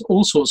shoes. There's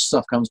all sorts of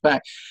stuff comes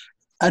back.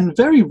 And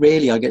very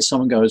rarely I get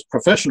someone goes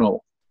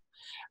professional,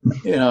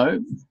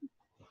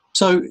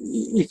 So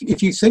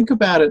if you think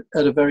about it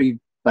at a very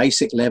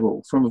basic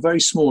level, from a very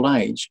small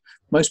age,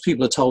 most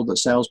people are told that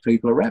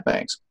salespeople are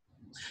ratbags.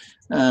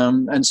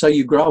 And so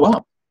you grow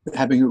up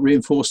having it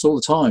reinforced all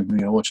the time.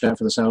 Watch out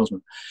for the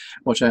salesman.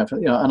 Watch out for,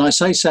 and I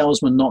say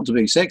salesman not to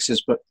be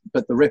sexist,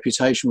 but the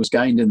reputation was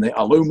gained in the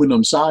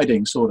aluminum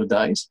siding sort of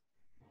days,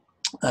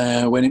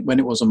 when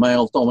it was a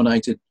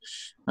male-dominated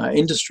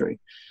industry.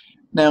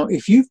 Now,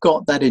 if you've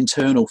got that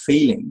internal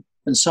feeling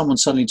and someone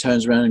suddenly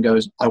turns around and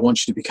goes, "I want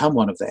you to become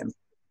one of them,"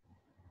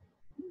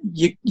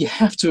 you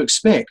have to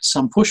expect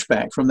some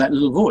pushback from that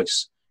little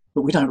voice.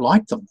 But we don't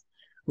like them.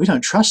 We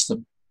don't trust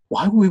them.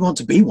 Why would we want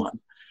to be one?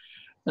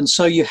 And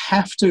so you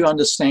have to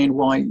understand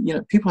why,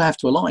 people have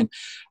to align.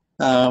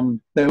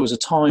 There was a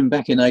time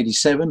back in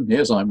 '87,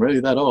 yes, I'm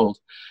really that old,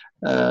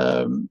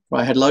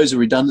 I had loads of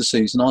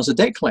redundancies and I was a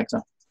debt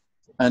collector.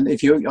 And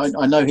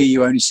I know here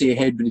you only see a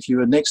head, but if you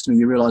were next to me,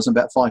 you realise I'm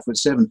about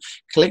 5'7".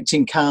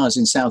 Collecting cars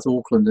in South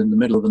Auckland in the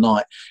middle of the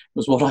night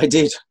was what I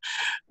did.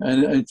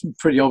 And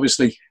pretty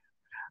obviously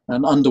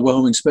an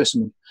underwhelming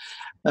specimen.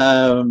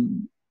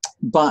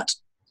 But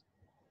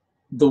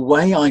the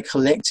way I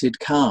collected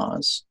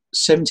cars,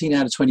 17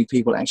 out of 20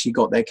 people actually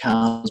got their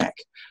cars back.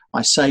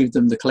 I saved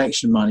them the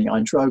collection money.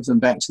 I drove them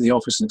back to the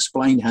office and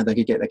explained how they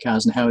could get their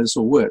cars and how this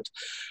all worked.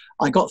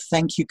 I got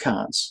thank you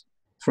cards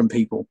from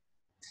people,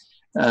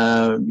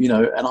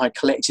 and I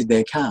collected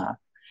their car.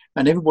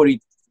 And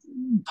everybody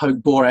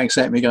poked borax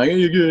at me going, "Oh,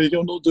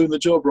 you're not doing the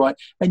job right."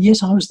 And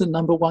yes, I was the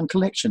 #1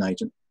 collection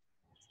agent.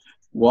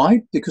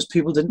 Why? Because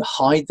people didn't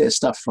hide their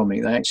stuff from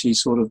me. They actually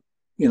sort of,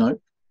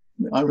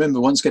 I remember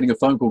once getting a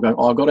phone call going,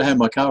 "Oh, I've got to hand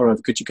my car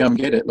over. Could you come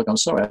get it?" Look, I'm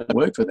sorry, I don't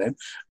work for them.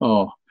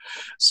 Oh,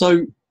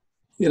 so,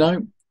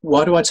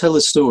 why do I tell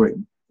this story?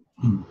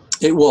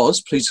 It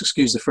was, please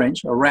excuse the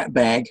French, a rat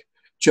bag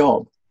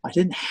job. I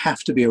didn't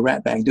have to be a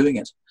rat bag doing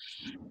it.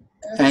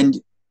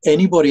 And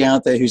anybody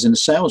out there who's in a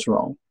sales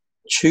role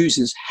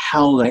chooses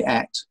how they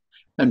act.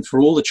 And for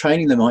all the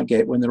training they might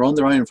get when they're on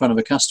their own in front of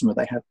a customer,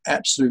 they have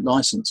absolute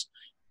license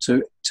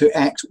to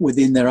act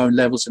within their own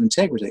levels of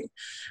integrity.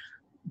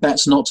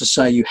 That's not to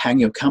say you hang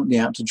your company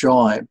out to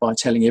dry by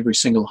telling every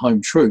single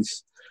home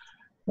truth.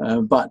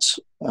 But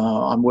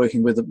I'm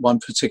working with one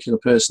particular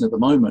person at the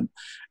moment,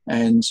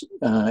 and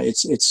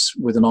it's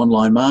with an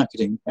online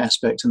marketing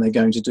aspect, and they're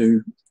going to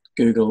do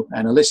Google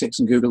Analytics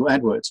and Google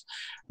AdWords.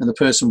 And the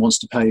person wants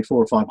to pay $400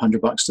 or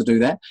 $500 to do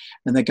that.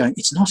 And they're going,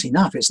 "It's not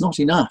enough. It's not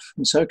enough."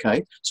 It's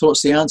okay. So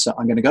what's the answer?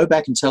 I'm going to go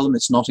back and tell them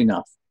it's not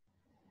enough.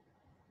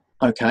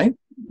 Okay.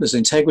 There's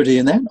integrity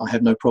in that. I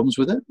have no problems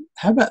with it.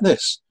 How about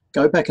this?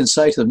 Go back and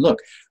say to them, "Look,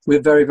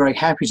 we're very, very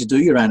happy to do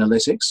your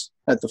analytics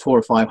at the $400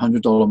 or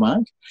 $500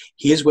 mark.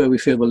 Here's where we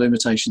feel the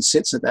limitation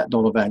sits at that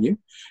dollar value.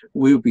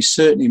 We would be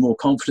certainly more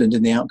confident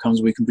in the outcomes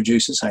we can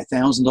produce at, say,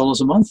 $1,000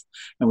 a month,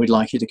 and we'd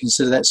like you to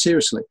consider that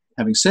seriously.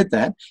 Having said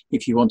that,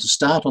 if you want to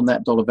start on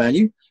that dollar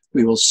value,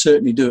 we will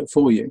certainly do it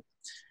for you.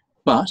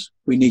 But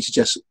we need to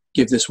just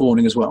give this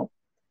warning as well."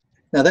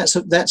 Now,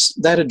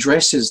 that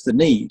addresses the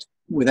need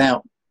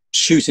without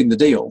shooting the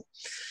deal.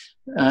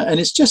 And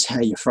it's just how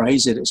you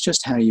phrase it. It's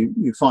just how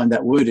you find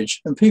that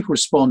wordage. And people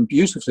respond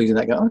beautifully to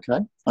that. Go,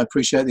 "Okay, I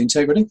appreciate the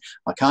integrity.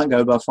 I can't go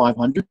above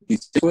 500.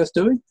 Is it worth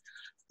doing?"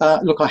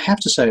 Look, I have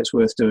to say it's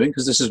worth doing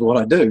because this is what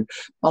I do.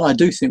 And I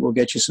do think we'll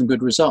get you some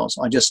good results.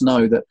 I just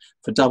know that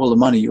for double the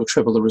money, you'll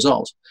triple the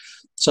result.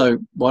 So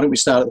why don't we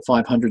start at the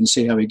 500 and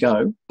see how we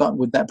go, but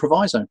with that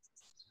proviso.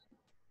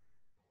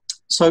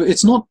 So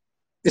it's not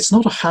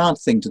a hard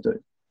thing to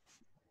do.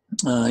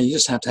 You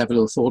just have to have a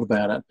little thought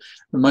about it.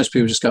 And most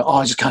people just go, "Oh,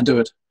 I just can't do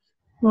it."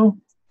 Well,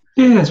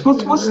 yes.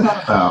 What's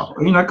that about?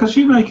 Because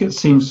you make it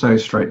seem so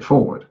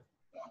straightforward.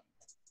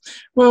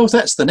 Well,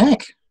 that's the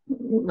knack.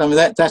 I mean,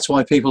 that's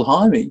why people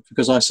hire me,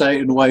 because I say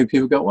it in a way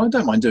people go, "Well, I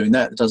don't mind doing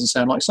that. It doesn't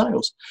sound like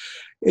sales."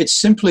 It's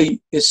simply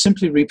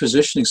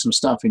repositioning some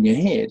stuff in your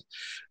head.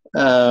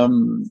 Like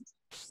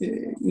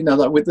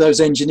with those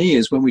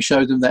engineers, when we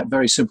showed them that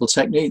very simple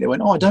technique, they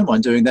went, "Oh, I don't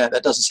mind doing that.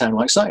 That doesn't sound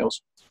like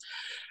sales."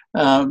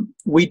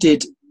 We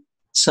did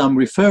some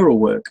referral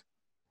work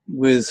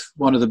with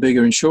one of the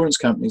bigger insurance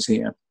companies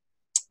here,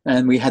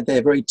 and we had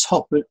their very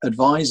top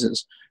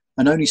advisors,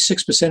 and only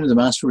 6% of them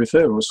asked for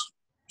referrals,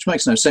 which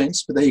makes no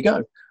sense, but there you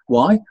go.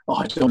 Why? "Oh,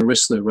 I don't want to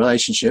risk the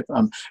relationship.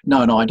 No,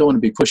 I don't want to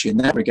be pushy in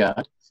that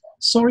regard."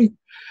 Sorry.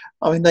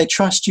 I mean, they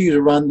trust you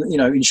to run,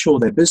 insure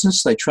their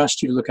business. They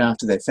trust you to look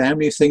after their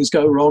family if things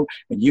go wrong,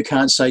 and you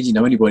can't say, "Do you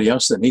know anybody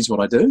else that needs what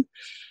I do?"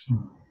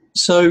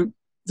 So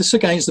this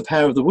again is the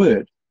power of the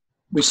word.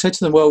 We said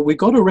to them, well, we've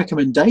got a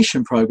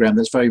recommendation program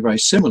that's very, very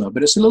similar,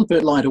 but it's a little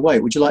bit lighter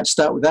weight. Would you like to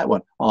start with that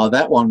one? Oh,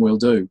 that one will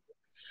do.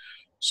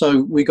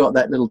 So we got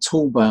that little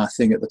toolbar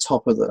thing at the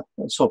top of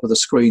the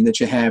screen that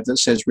you have that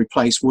says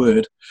replace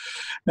word.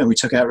 And we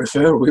took out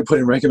referral, we put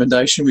in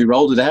recommendation, we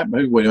rolled it out, and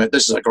we went,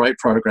 this is a great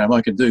program,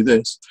 I can do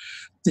this.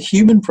 The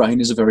human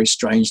brain is a very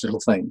strange little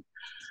thing.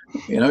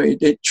 You know,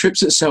 it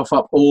trips itself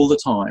up all the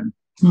time.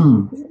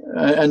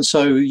 And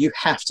so you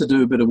have to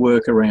do a bit of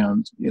work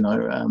around, you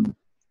know,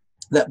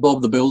 that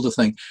Bob the Builder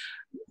thing.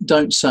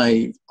 Don't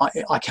say,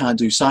 I can't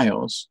do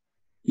sales.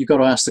 You've got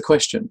to ask the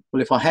question,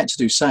 well, if I had to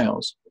do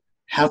sales,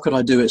 how could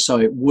I do it so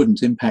it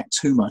wouldn't impact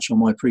too much on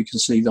my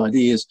preconceived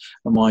ideas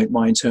and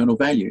my internal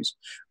values?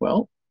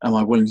 Well, am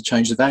I willing to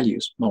change the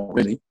values? Not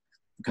really.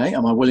 Okay.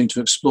 Am I willing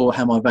to explore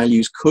how my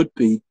values could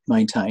be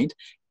maintained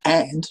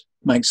and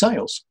make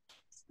sales?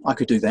 I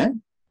could do that.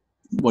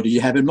 What do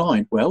you have in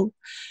mind? Well,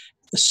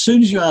 as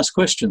soon as you ask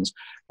questions,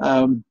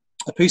 a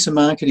piece of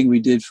marketing we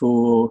did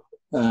for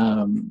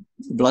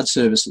blood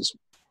services,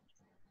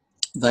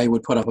 they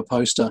would put up a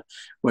poster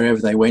wherever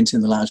they went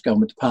in the large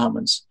government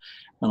departments.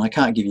 And I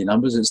can't give you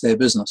numbers, it's their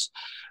business.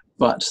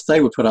 But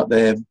they would put up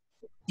their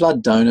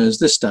blood donors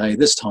this day,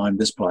 this time,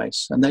 this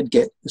place, and they'd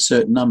get a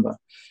certain number.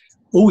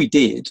 All we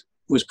did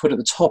was put at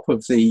the top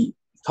of the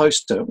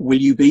poster, will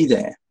you be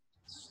there?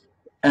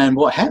 And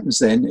what happens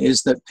then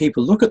is that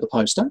people look at the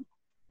poster,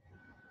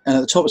 and at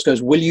the top it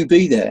goes, will you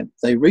be there?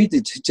 They read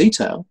the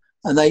detail,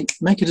 and they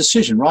make a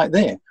decision right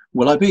there.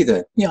 Will I be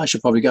there? Yeah, I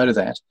should probably go to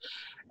that.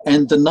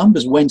 And the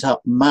numbers went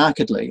up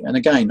markedly. And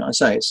again, I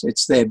say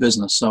it's their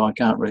business, so I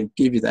can't really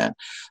give you that.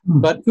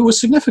 But it was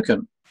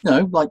significant, you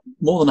know, like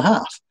more than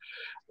half.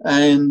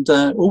 And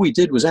all we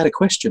did was add a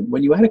question.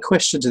 When you add a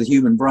question to the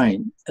human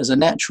brain, as a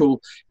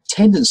natural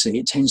tendency,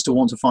 it tends to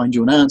want to find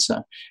you an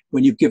answer.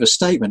 When you give a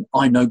statement,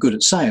 I'm no good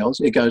at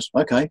sales, it goes,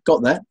 okay,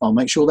 got that. I'll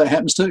make sure that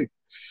happens too.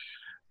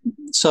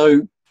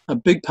 So a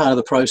big part of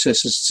the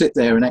process is to sit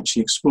there and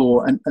actually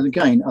explore and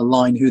again,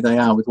 align who they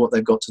are with what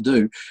they've got to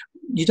do.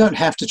 You don't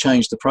have to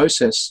change the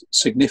process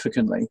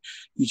significantly.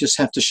 You just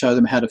have to show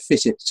them how to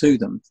fit it to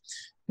them.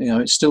 You know,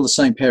 it's still the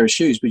same pair of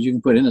shoes, but you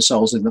can put inner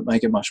soles in that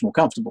make it much more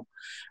comfortable.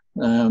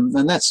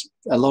 And that's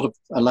a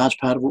large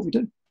part of what we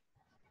do.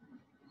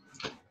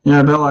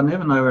 Yeah, Bill, I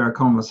never know where a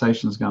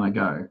conversation is going to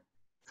go,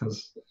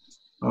 because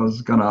I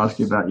was going to ask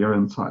you about your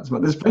insights,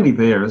 but there's plenty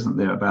there, isn't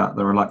there, about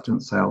the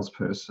reluctant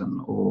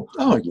salesperson or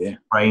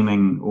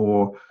framing,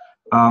 or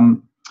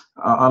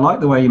I like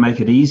the way you make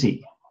it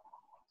easy.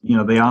 You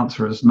know, the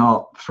answer is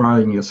not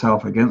throwing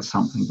yourself against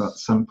something, but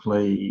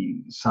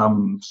simply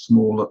some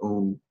small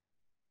little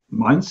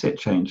mindset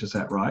change. Is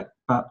that right?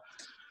 But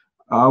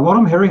what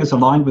I'm hearing is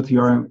aligned with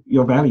your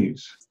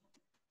values.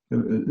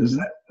 Is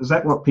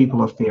that what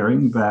people are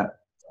fearing, that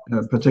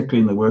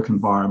particularly in the work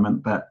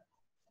environment, that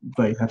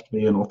they have to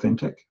be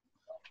inauthentic,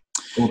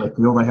 or they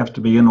feel they have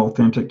to be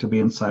inauthentic to be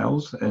in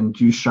sales? And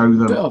you show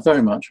them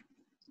very much.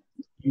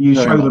 You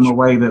show them a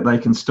way that they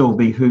can still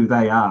be who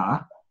they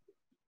are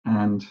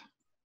and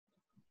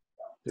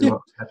do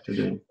what they have to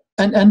do.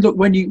 And look,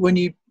 when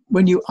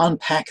you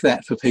unpack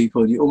that for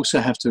people, you also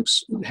have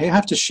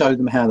to show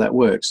them how that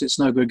works. It's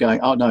no good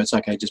going, oh no, it's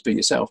okay, just be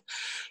yourself.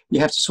 You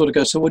have to sort of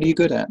go, so what are you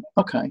good at?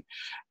 Okay.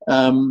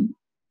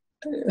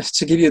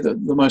 To give you the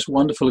most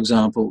wonderful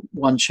example,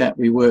 one chap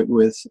we worked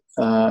with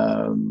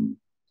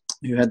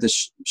who had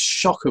this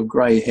shock of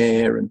grey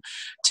hair and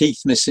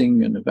teeth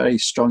missing and a very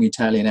strong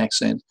Italian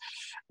accent,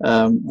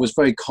 was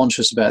very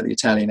conscious about the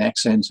Italian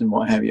accent and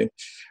what have you.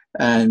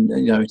 And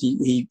you know,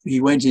 he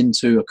went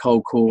into a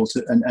cold call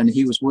and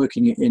he was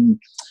working in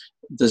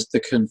the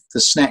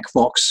snack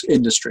box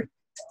industry.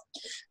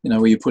 You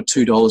know, where you put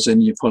 $2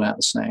 in, you pull out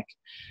the snack.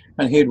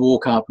 And he'd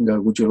walk up and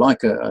go, would you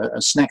like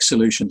a snack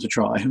solution to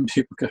try? And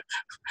people go,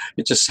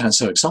 it just sounds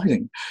so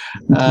exciting.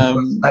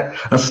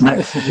 A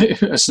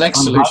snack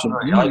solution.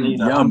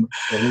 Yum.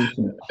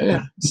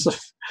 Yeah.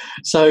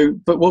 So,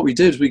 but what we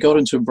did is we got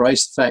him to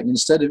embrace the fact,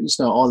 instead of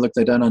saying, oh, look,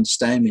 they don't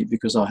understand me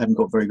because I haven't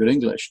got very good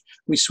English,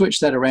 we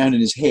switched that around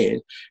in his head,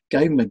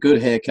 gave him a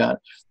good haircut,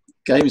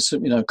 gave him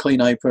some,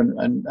 clean apron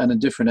and a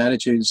different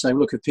attitude, and say,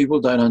 look, if people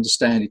don't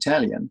understand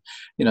Italian,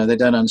 they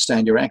don't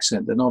understand your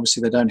accent, then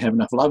obviously they don't have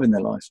enough love in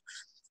their life.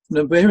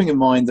 Now, bearing in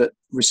mind that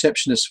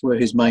receptionists were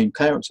his main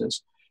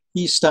characters,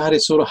 he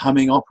started sort of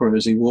humming opera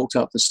as he walked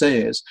up the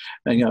stairs,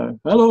 and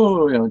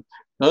hello,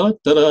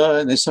 da-da,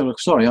 and they say,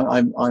 sorry,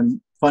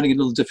 I'm finding it a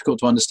little difficult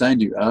to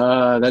understand you.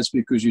 That's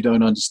because you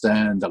don't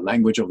understand the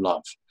language of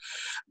love.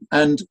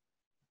 And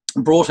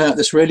brought out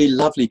this really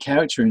lovely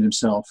character in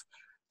himself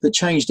that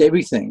changed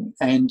everything.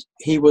 And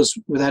he was,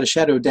 without a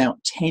shadow of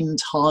doubt, 10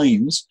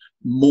 times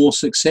more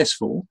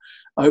successful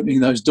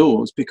opening those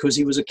doors, because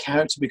he was a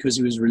character, because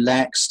he was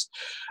relaxed,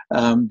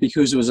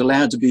 because he was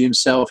allowed to be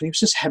himself, and he was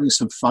just having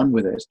some fun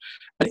with it.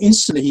 And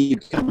instantly he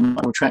became a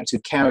more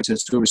attractive character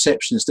to a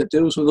receptionist that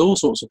deals with all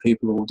sorts of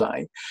people all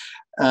day.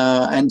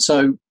 And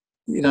so,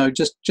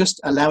 just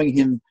allowing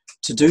him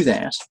to do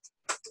that,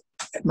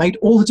 it made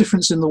all the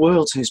difference in the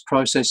world to his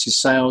process,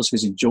 his sales,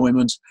 his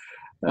enjoyment.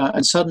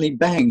 And suddenly,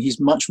 bang, he's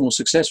much more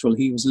successful.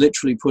 He was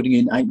literally putting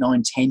in 8,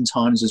 9, 10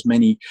 times as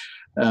many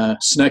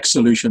snack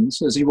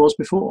solutions as he was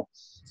before,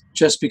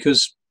 just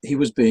because he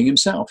was being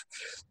himself.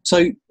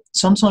 So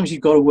sometimes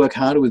you've got to work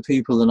harder with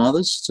people than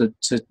others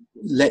to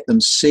let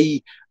them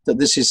see that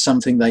this is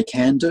something they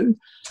can do.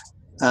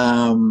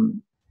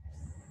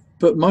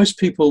 But most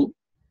people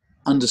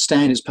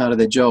understand it's part of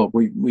their job.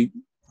 We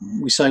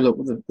say, look,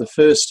 the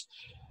first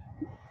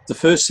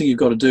thing you've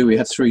got to do, we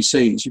have 3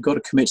 C's. You've got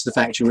to commit to the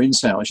fact you're in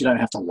sales. You don't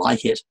have to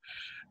like it.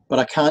 But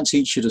I can't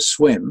teach you to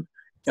swim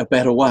a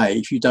better way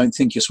if you don't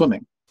think you're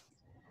swimming.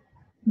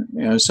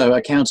 You know, so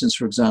accountants,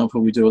 for example,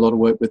 we do a lot of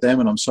work with them,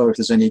 and I'm sorry if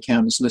there's any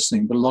accountants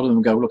listening, but a lot of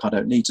them go, look, I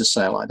don't need to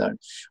sell. I don't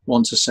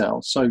want to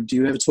sell. So do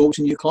you ever talk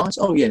to new clients?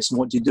 Oh, yes. And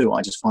what do?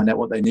 I just find out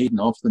what they need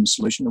and offer them a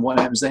solution. And what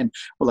happens then?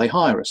 Well, they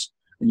hire us,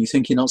 and you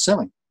think you're not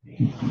selling.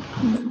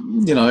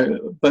 You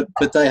know, but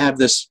they have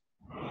this,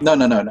 no, I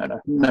don't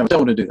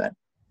want to do that.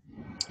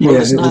 Well,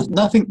 there's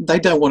nothing, they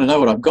don't want to know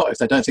what I've got if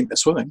they don't think they're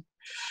swimming.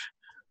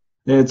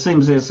 Yeah, it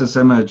seems there's this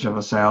image of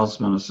a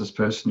salesman as this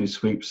person who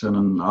sweeps in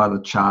and either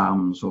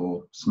charms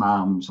or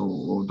smarms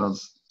or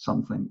does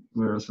something,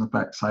 whereas in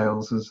fact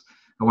sales is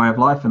a way of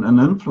life and an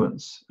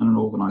influence in an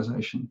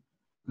organization.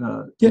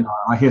 You know,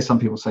 I hear some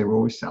people say we're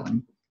always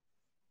selling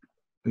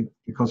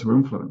because we're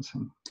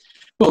influencing.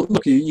 Well,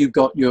 look, you've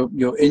got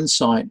your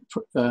Insight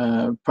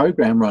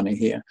program running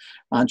here.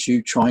 Aren't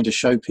you trying to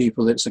show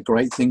people it's a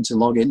great thing to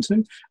log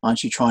into?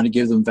 Aren't you trying to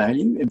give them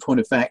value? In point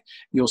of fact,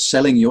 you're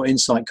selling your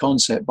Insight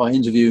concept by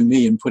interviewing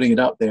me and putting it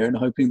up there and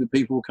hoping that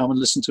people will come and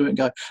listen to it and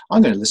go,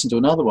 I'm going to listen to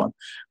another one.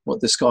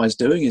 What this guy's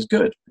doing is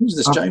good. Who's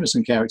this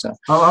Jameson character?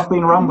 Oh, I've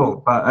been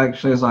rumbled, but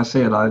actually, as I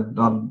said, I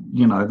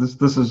you know,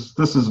 this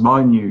is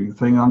my new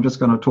thing. I'm just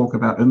going to talk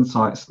about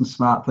insights and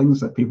smart things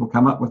that people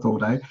come up with all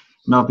day,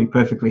 and I'll be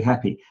perfectly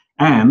happy.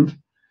 And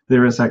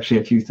there is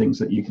actually a few things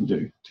that you can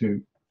do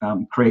to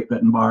create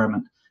that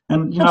environment.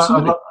 And you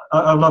know,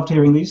 I loved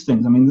hearing these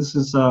things. I mean, this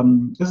is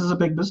a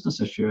big business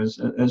issue,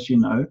 as you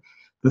know.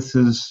 This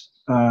is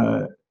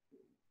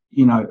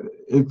you know,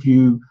 if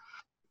you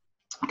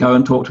go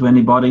and talk to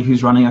anybody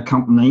who's running a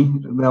company,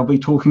 they'll be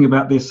talking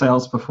about their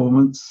sales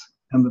performance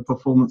and the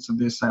performance of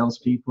their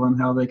salespeople and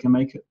how they can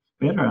make it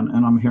better.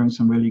 And I'm hearing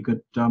some really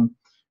good,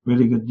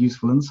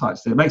 useful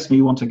insights there. It makes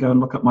me want to go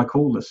and look at my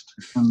call list.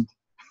 And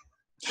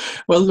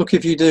well, look,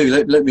 if you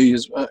do, let me,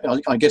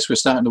 I guess we're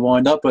starting to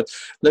wind up, but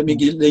let me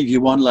leave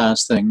you one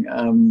last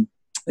thing.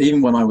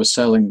 Even when I was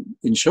selling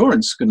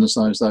insurance, goodness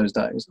knows those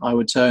days, I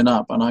would turn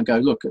up and I'd go,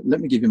 look, let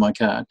me give you my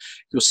card.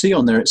 You'll see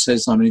on there it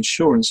says I'm an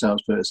insurance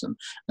salesperson.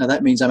 Now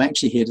that means I'm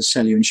actually here to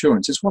sell you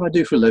insurance. It's what I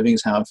do for a living.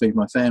 It's how I feed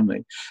my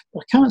family. But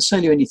I can't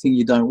sell you anything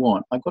you don't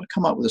want. I've got to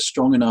come up with a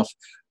strong enough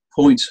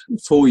point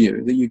for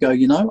you that you go,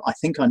 you know, I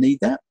think I need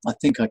that. I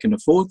think I can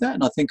afford that.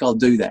 And I think I'll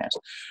do that.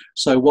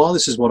 So while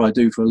this is what I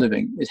do for a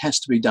living, it has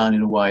to be done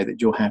in a way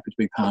that you're happy to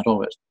be part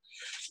of it.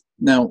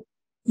 Now,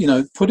 you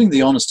know, putting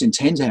the honest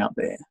intent out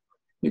there,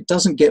 it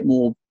doesn't get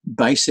more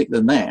basic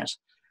than that.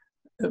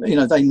 You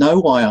know, they know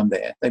why I'm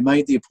there. They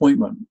made the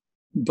appointment.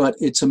 But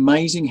it's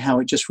amazing how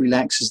it just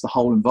relaxes the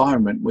whole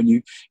environment when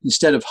you,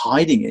 instead of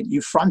hiding it,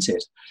 you front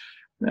it.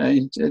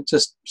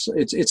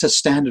 It's a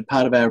standard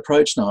part of our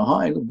approach now.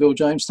 Hi, look, Bill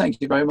James,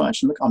 thank you very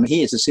much. And look, I'm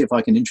here to see if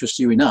I can interest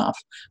you enough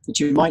that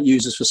you might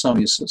use us for some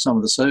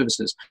of the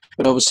services.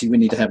 But obviously we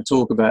need to have a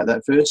talk about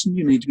that first, and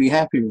you need to be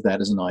happy with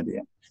that as an idea.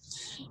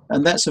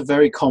 And that's a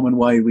very common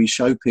way we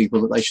show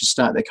people that they should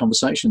start their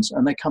conversations.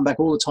 And they come back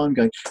all the time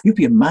going, you'd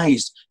be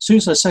amazed. As soon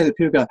as I say that,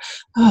 people go,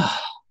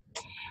 ah.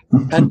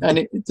 And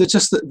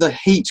the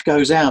heat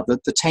goes out,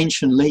 that the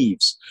tension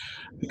leaves,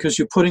 because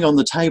you're putting on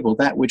the table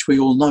that which we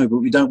all know, but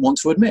we don't want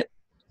to admit.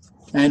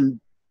 And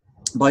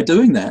by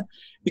doing that,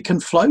 it can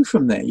flow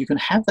from there. You can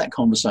have that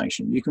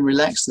conversation. You can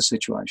relax the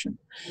situation.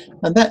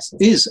 And that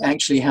is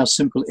actually how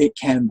simple it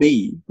can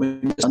be when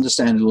you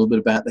understand a little bit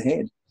about the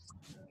head.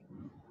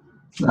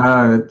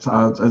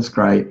 It's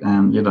great.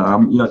 And, you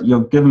know,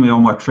 you're giving me all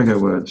my trigger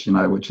words, you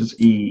know, which is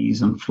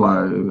ease and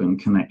flow and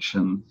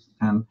connection.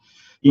 And,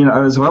 you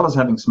know, as well as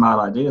having smart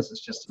ideas,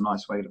 it's just a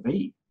nice way to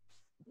be.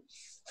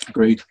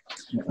 Agreed.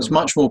 It's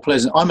much more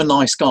pleasant. I'm a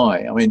nice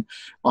guy. I mean,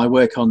 I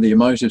work on the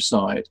emotive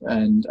side,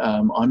 and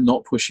I'm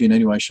not pushy in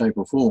any way, shape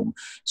or form.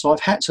 So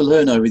I've had to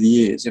learn over the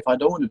years, if I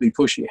don't want to be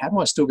pushy, how do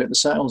I still get the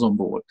sales on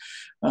board?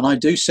 And I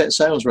do set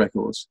sales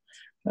records.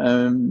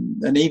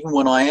 And even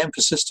when I am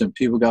persistent,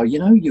 people go, you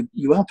know,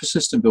 you are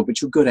persistent, Bill,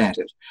 but you're good at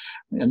it.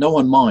 And no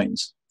one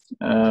minds.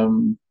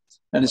 And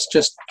it's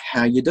just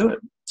how you do it.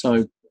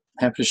 So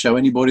happy to show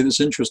anybody that's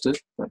interested,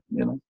 but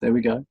you know, there we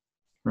go.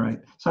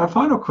 Right. So a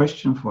final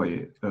question for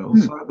you, Bill.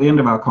 So at the end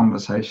of our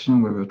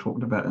conversation, we were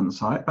talking about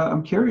insight.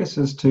 I'm curious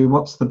as to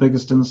what's the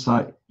biggest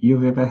insight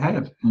you've ever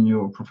had in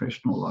your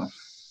professional life?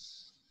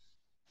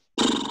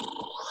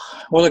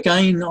 Well,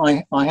 again,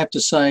 I have to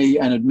say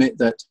and admit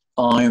that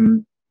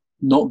I'm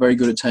not very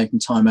good at taking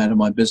time out of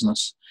my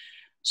business.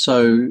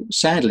 So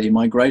sadly,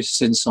 my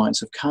greatest insights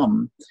have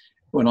come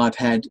when I've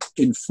had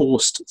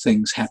enforced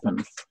things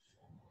happen.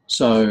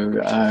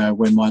 So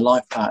when my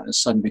life partner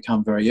suddenly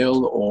become very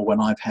ill, or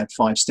when I've had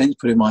 5 stents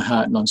put in my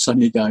heart and I'm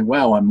suddenly going,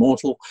 wow, I'm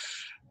mortal,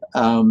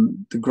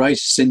 the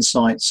greatest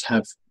insights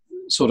have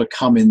sort of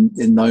come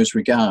in those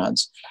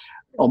regards.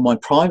 On my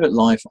private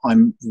life,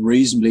 I'm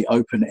reasonably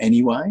open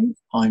anyway.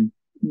 I'm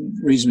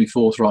reasonably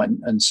forthright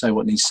and say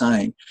what needs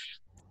saying.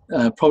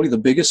 Probably the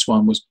biggest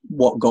one was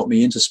what got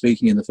me into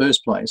speaking in the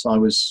first place. I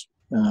was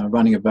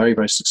running a very,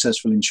 very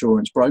successful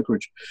insurance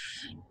brokerage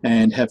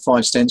and had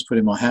 5 stents put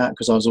in my heart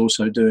because I was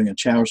also doing a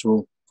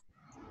charitable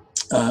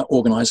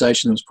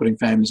organisation that was putting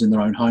families in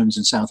their own homes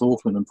in South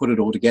Auckland, and put it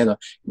all together.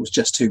 It was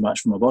just too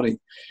much for my body.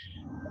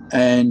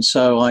 And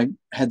so I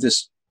had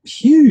this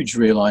huge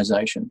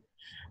realisation.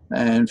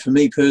 And for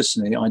me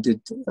personally, I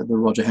did the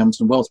Roger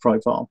Hamilton Wealth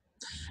Profile.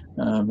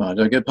 I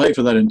don't get paid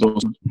for that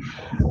endorsement.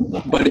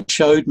 But it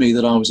showed me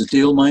that I was a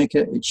deal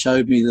maker. It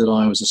showed me that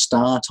I was a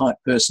star type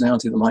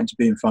personality that liked to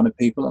be in front of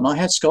people. And I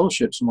had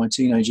scholarships in my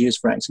teenage years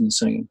for acting and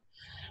singing.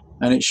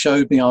 And it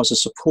showed me I was a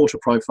supporter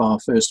profile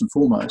first and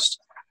foremost.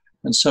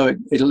 And so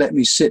it let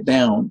me sit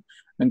down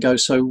and go,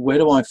 so where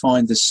do I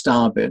find the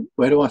star bit?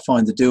 Where do I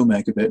find the deal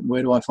maker bit?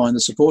 Where do I find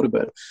the supporter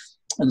bit?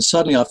 And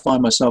suddenly I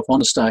find myself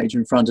on a stage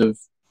in front of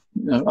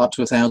up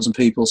to 1,000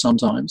 people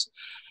sometimes,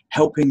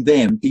 helping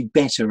them be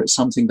better at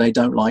something they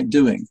don't like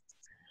doing.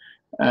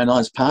 And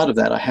as part of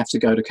that, I have to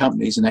go to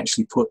companies and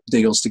actually put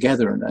deals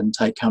together and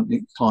take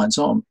company clients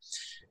on.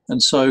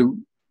 And so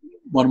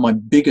one of my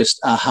biggest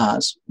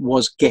ahas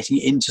was getting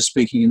into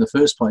speaking in the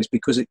first place,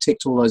 because it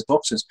ticked all those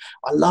boxes.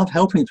 I love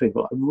helping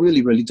people. I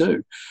really, really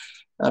do.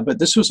 But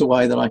this was a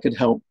way that I could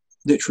help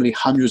literally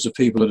hundreds of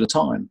people at a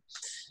time.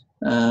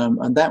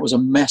 And that was a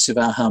massive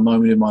aha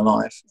moment in my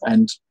life.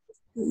 And,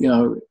 you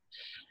know,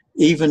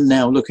 even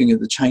now looking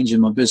at the change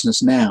in my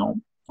business now,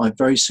 I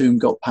very soon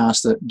got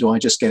past that, do I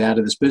just get out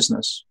of this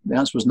business? The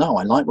answer was no,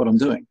 I like what I'm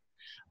doing.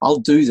 I'll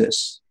do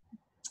this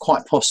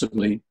quite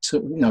possibly to,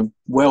 you know,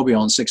 well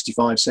beyond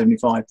 65,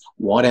 75,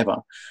 whatever.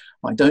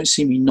 I don't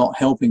see me not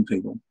helping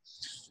people.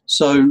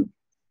 So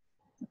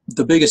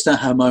the biggest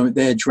aha moment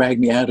there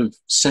dragged me out of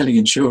selling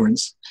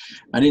insurance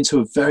and into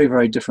a very,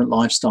 very different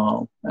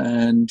lifestyle.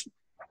 And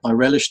I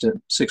relished it.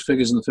 6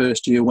 figures in the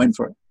first year, went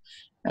for it.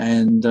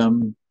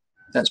 And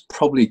that's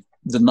probably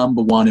the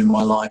number one in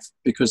my life,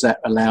 because that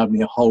allowed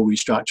me a whole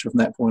restructure. From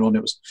that point on,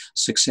 it was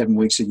 6, 7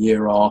 weeks a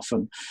year off,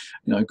 and,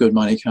 you know, good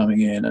money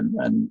coming in,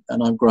 and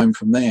I've grown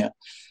from there.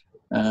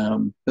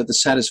 But the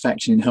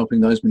satisfaction in helping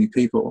those many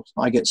people,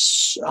 I get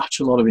such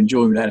a lot of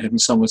enjoyment out of having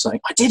someone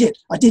saying, I did it,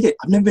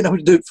 I've never been able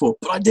to do it before,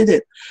 but I did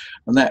it.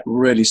 And that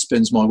really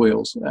spins my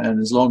wheels. And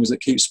as long as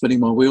it keeps spinning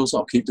my wheels,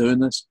 I'll keep doing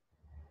this.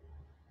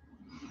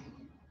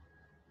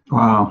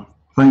 Wow.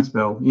 Thanks,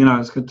 Bill. You know,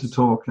 it's good to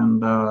talk,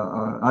 and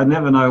I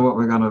never know what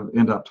we're going to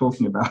end up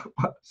talking about,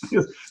 but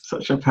there's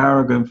such a power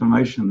of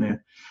information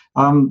there.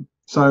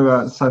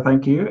 So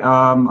thank you.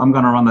 I'm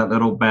going to run that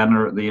little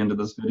banner at the end of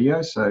this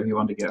video. So if you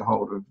want to get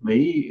hold of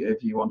me,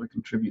 if you want to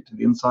contribute to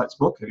the Insights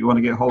book, if you want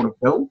to get hold of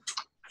Bill,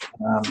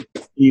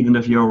 even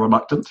if you're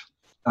reluctant,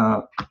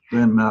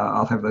 then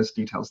I'll have those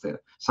details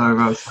there.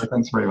 So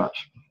thanks very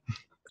much.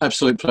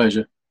 Absolute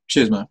pleasure.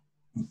 Cheers, mate.